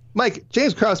 Mike,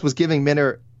 James Krause was giving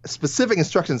Minner specific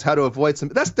instructions how to avoid some.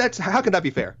 That's how can that be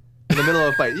fair? In the middle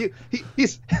of a fight,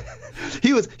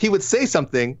 he would say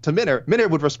something to Minner. Minner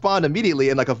would respond immediately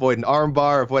and like avoid an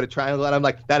armbar, avoid a triangle, and I'm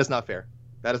like, that is not fair.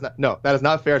 That is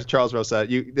not fair to Charles Rosa.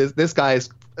 This guy's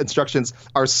instructions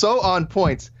are so on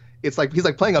point. It's like he's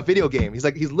like playing a video game. He's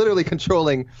literally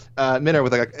controlling Minner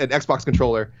with like an Xbox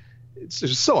controller. It's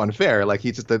just so unfair. Like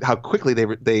how quickly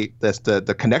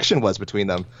the connection was between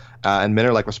them, and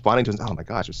Minner like responding to him. Oh my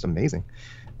gosh, it's amazing.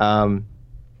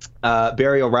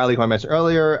 Barry O'Reilly, who I mentioned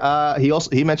earlier,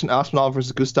 he mentioned Aspinall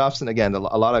versus Gustafsson. Again, a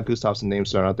lot of Gustafsson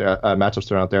names thrown out there, matchups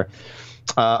thrown out there.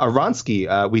 Aronsky,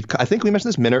 I think we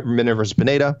mentioned this, Minner versus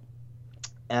Pineda.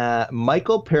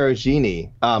 Michael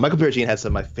Perugini. Michael Perugini had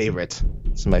some of my favorite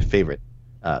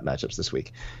matchups this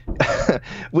week.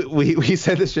 we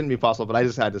said this shouldn't be possible, but I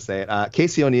just had to say it.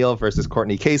 Casey O'Neill versus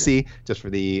Courtney Casey, just for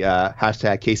the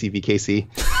hashtag Casey v Casey.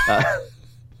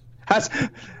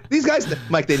 These guys,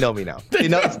 Mike, they know me now. They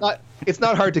know it's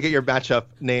not hard to get your matchup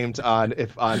named on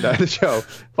the show.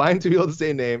 Find two people with the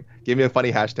same name. Give me a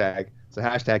funny hashtag. So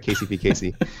hashtag Casey v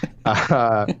Casey.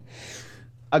 A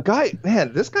guy,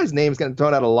 man, this guy's name is getting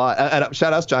thrown out a lot. And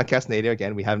shout outs John Castaneda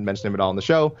again. We haven't mentioned him at all on the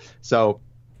show. So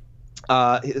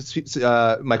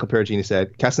Michael Perugini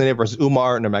said Castaneda versus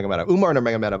Umar Nurmagomedov. Umar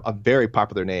Nurmagomedov, a very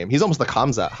popular name. He's almost like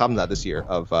Hamza this year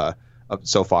of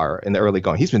so far in the early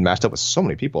going. He's been matched up with so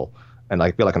many people, and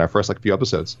I feel like in our first few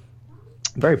episodes,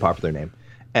 very popular name.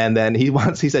 And then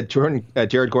he said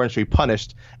Jared Gordon should be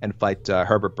punished and fight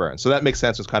Herbert Burns. So that makes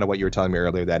sense with kind of what you were telling me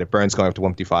earlier, that if Burns going up to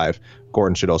 155,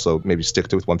 Gordon should also maybe stick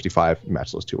to with 155,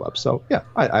 match those two up. So yeah,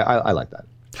 I like that.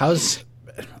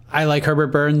 I like Herbert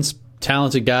Burns,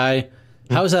 talented guy.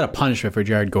 How is that a punishment for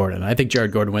Jared Gordon? I think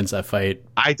Jared Gordon wins that fight.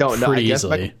 I don't know. Pretty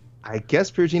easily. I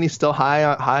guess Perugini's still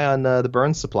high on the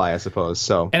Burns supply, I suppose.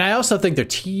 So, and I also think they're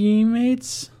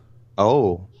teammates.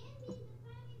 Oh,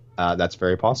 that's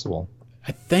very possible.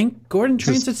 I think Gordon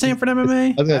trains at Sanford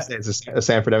MMA. I was gonna say it's a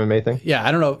Sanford MMA thing. Yeah,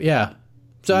 I don't know. Yeah,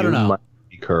 so I don't know. Might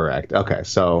be correct. Okay,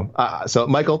 so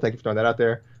Michael, thank you for throwing that out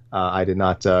there. I did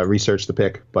not research the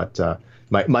pick, but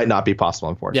might not be possible,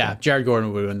 unfortunately. Yeah, Jared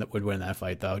Gordon would win that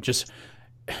fight though. Just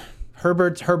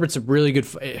Herbert's a really good.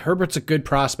 Herbert's a good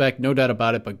prospect, no doubt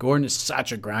about it. But Gordon is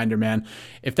such a grinder, man.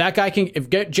 If that guy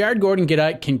Jared Gordon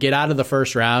can get out of the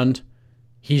first round,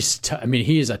 he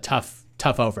is a tough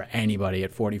out for anybody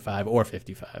at 45 or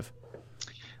 55.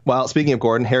 Well, speaking of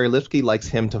Gordon, Harry Lipsky likes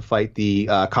him to fight the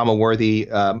comma-worthy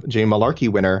Jamie Malarkey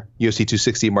winner, UFC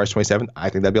 260, March 27th. I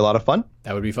think that'd be a lot of fun.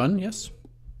 That would be fun, yes.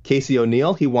 Casey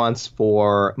O'Neill, he wants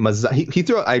for he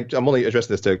threw. I'm only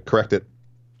addressing this to correct it.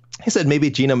 He said maybe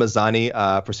Gina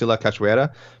Mazzani, Priscilla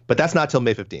Cachoeira, but that's not till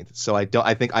May 15th. So I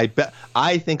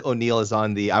think O'Neill is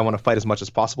on the I want to fight as much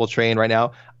as possible train right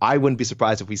now. I wouldn't be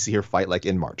surprised if we see her fight like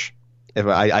in March. If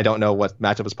I don't know what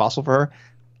matchup is possible for her,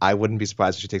 I wouldn't be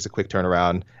surprised if she takes a quick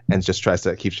turnaround and just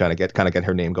keeps trying to get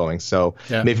her name going. So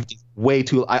maybe way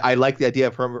too. I like the idea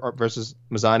of her versus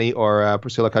Mazzani or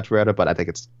Priscilla Cachoeira, but I think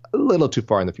it's a little too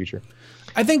far in the future.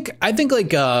 I think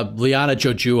like Liana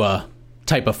Jojua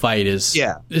type of fight is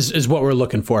what we're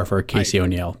looking for Casey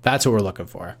O'Neill. That's what we're looking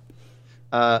for.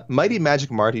 Mighty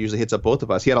Magic Mart, who usually hits up both of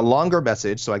us. He had a longer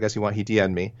message, so I guess he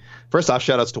DM'd me. First off,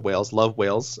 shout outs to Wales. Love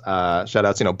Wales. Shout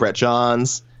outs, Brett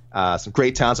Johns. Some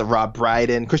great talents of Rob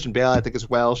Brydon, Christian Bale, I think is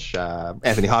Welsh,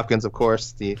 Anthony Hopkins, of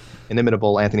course, the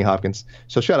inimitable Anthony Hopkins.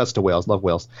 So shout outs to Wales, love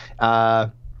Wales.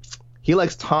 He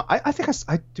likes Tom. I think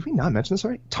did we not mention this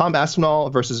already? Tom Aspinall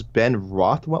versus Ben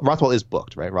Rothwell. Rothwell is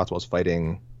booked, right? Rothwell's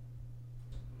fighting.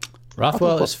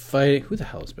 Rothwell is fighting. Who the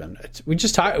hell is Ben? We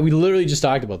literally just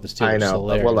talked about this too. I know.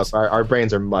 Well, look, our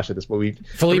brains are much at this point.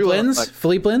 Philippe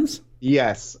Lins.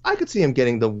 Yes, I could see him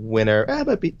getting the winner.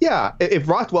 If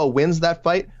Rothwell wins that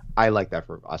fight, I like that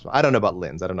for Aspinall. I don't know about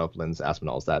Lins. I don't know if Lins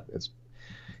Aspinall is that. It's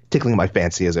tickling my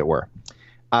fancy, as it were.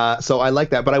 So I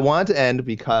like that. But I wanted to end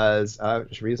because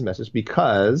just read his message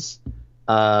because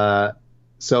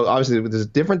so obviously there's a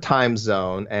different time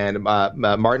zone, and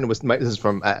Martin was. This is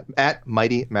from at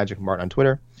Mighty Magic Martin on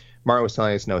Twitter. Martin was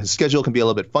telling us, his schedule can be a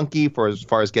little bit funky for as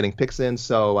far as getting picks in.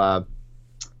 So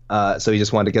he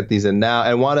just wanted to get these in now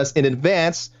and want us in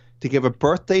advance to give a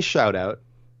birthday shout out.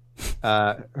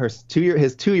 His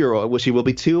 2-year-old, which he will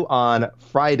be 2 on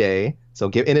Friday, so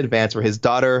give in advance for his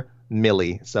daughter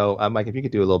Millie. So Mike, if you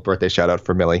could do a little birthday shout out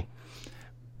for Millie.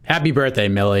 Happy birthday,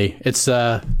 Millie. It's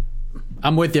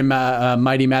I'm with you,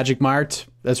 Mighty Magic Mart.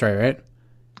 That's right?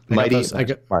 Mighty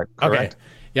Magic Mart, correct. Okay.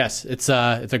 Yes, it's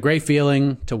a great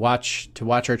feeling to watch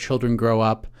our children grow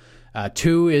up.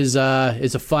 2 is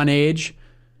a fun age.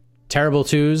 Terrible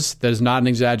 2s, that is not an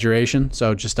exaggeration,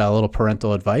 so just a little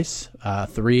parental advice.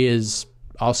 3 is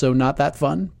also not that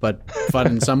fun, but fun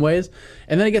in some ways.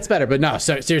 And then it gets better. But no,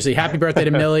 seriously, happy birthday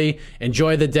to Millie.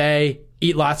 Enjoy the day.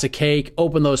 Eat lots of cake.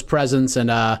 Open those presents and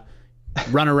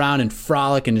run around and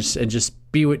frolic and just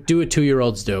do what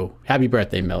 2-year-olds do. Happy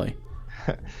birthday, Millie.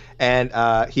 And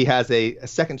he has a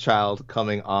second child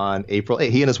coming on April 8th.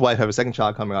 He and his wife have a second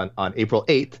child coming on April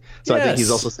 8th. So yes. I think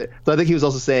he was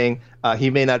also saying he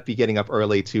may not be getting up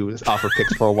early to offer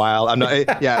picks for a while. I'm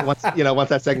not. Yeah, once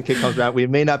that second kid comes around, we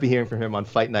may not be hearing from him on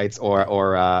fight nights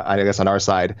or I guess on our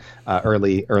side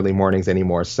early mornings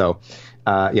anymore. So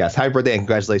yes, happy birthday and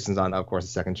congratulations on, of course,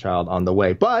 the second child on the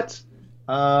way. But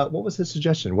what was his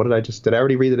suggestion? Did I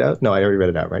already read it out? No, I already read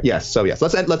it out, right? Yes. So yes,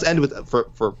 let's end with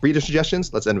for reader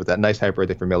suggestions. Let's end with that nice happy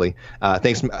birthday for Millie.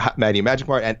 Thanks, Maddie Magic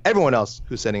Mart, and everyone else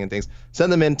who's sending in things.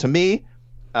 Send them in to me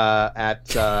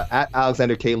at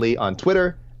Alexander K. Lee on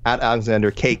Twitter, at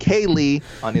Alexander KK Lee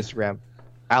on Instagram,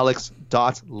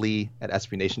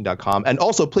 alex.lee@spnation.com, and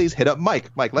also please hit up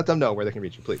Mike. Mike, let them know where they can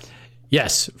reach you, please.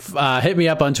 Yes, hit me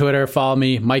up on Twitter. Follow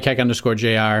me,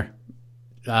 MikeHeck_JR.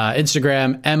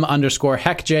 Instagram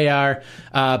M_HeckJR.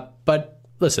 But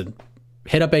listen,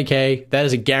 hit up AK. That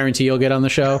is a guarantee you'll get on the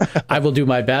show. I will do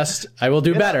my best. I will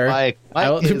do better. Mike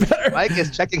is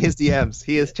checking his DMs.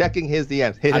 He is checking his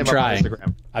DMs. Hit him up on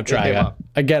Instagram. I'm trying.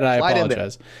 Again, I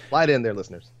apologize. Slide in there,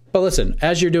 listeners. But listen,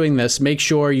 as you're doing this, make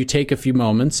sure you take a few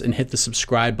moments and hit the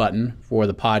subscribe button for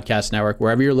the podcast network,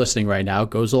 wherever you're listening right now. It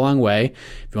goes a long way.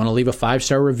 If you want to leave a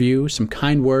 5-star review, some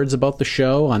kind words about the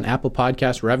show on Apple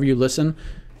Podcasts, wherever you listen,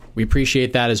 we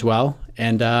appreciate that as well.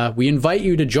 And we invite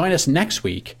you to join us next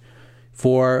week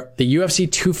for the UFC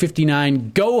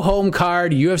 259 go-home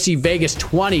card, UFC Vegas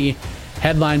 20,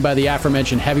 headlined by the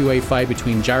aforementioned heavyweight fight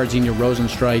between Jairzinho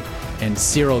Rozenstruik and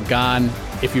Cyril Gane.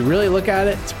 If you really look at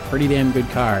it, it's a pretty damn good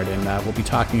card, and we'll be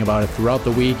talking about it throughout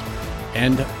the week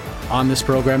and on this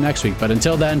program next week. But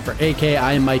until then, for AK,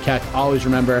 I am Mike Heck. Always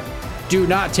remember, do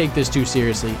not take this too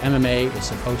seriously. MMA is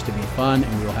supposed to be fun,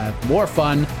 and we will have more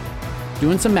fun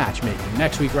doing some matchmaking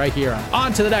next week right here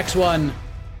on to the Next One,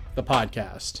 the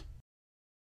podcast.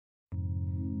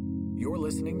 You're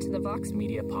listening to the Vox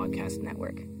Media Podcast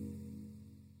Network.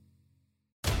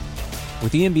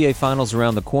 With the NBA Finals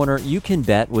around the corner, you can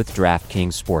bet with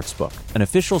DraftKings Sportsbook, an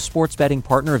official sports betting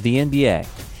partner of the NBA.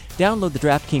 Download the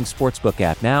DraftKings Sportsbook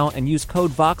app now and use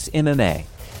code VOXMMA.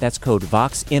 That's code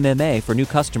VOXMMA for new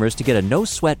customers to get a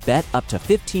no-sweat bet up to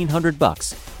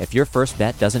 $1,500 if your first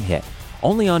bet doesn't hit.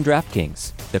 Only on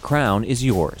DraftKings. The crown is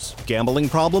yours. Gambling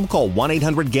problem? Call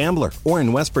 1-800-GAMBLER. Or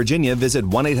in West Virginia, visit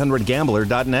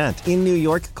 1-800-GAMBLER.net. In New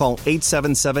York, call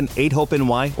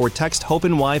 877-8-HOPE-NY or text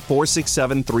HOPE-NY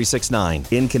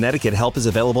 467-369. In Connecticut, help is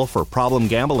available for problem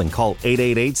gambling. Call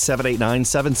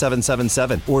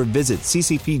 888-789-7777 or visit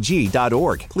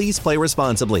ccpg.org. Please play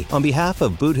responsibly. On behalf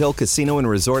of Boot Hill Casino and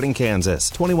Resort in Kansas,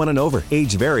 21 and over.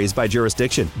 Age varies by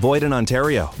jurisdiction. Void in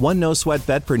Ontario. One no-sweat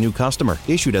bet per new customer.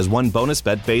 Issued as one bonus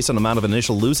bet based on amount of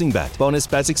initial losing bet. Bonus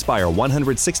bets expire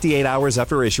 168 hours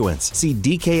after issuance. See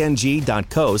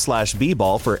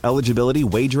dkng.co/bball for eligibility,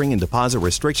 wagering, and deposit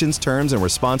restrictions, terms, and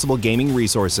responsible gaming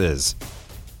resources.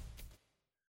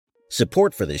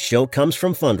 Support for this show comes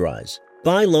from Fundrise.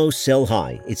 Buy low, sell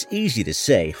high. It's easy to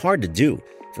say, hard to do.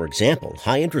 For example,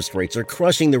 high interest rates are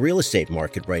crushing the real estate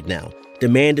market right now.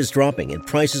 Demand is dropping and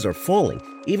prices are falling,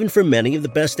 even for many of the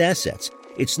best assets.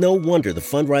 It's no wonder the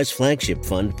Fundrise Flagship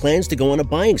Fund plans to go on a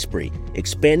buying spree,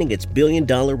 expanding its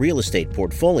billion-dollar real estate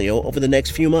portfolio over the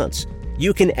next few months.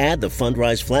 You can add the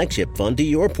Fundrise Flagship Fund to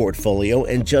your portfolio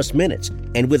in just minutes,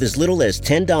 and with as little as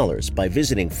 $10 by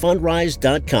visiting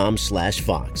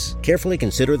fundrise.com/Fox. Carefully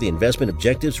consider the investment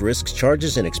objectives, risks,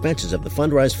 charges, and expenses of the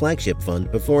Fundrise Flagship Fund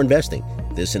before investing.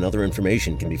 This and other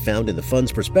information can be found in the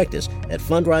fund's prospectus at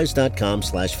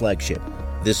fundrise.com/flagship.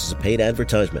 This is a paid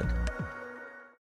advertisement.